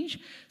exchange.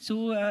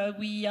 So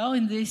we are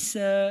in this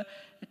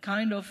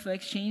kind of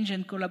exchange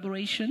and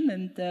collaboration,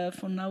 and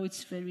for now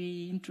it's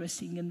very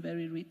interesting and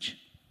very rich.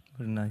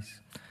 Very nice.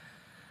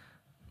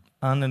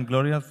 Anne and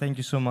Gloria, thank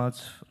you so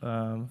much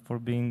for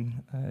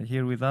being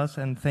here with us,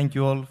 and thank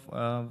you all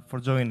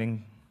for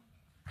joining.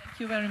 Thank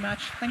you very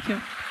much. Thank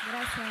you.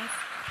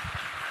 Gracias.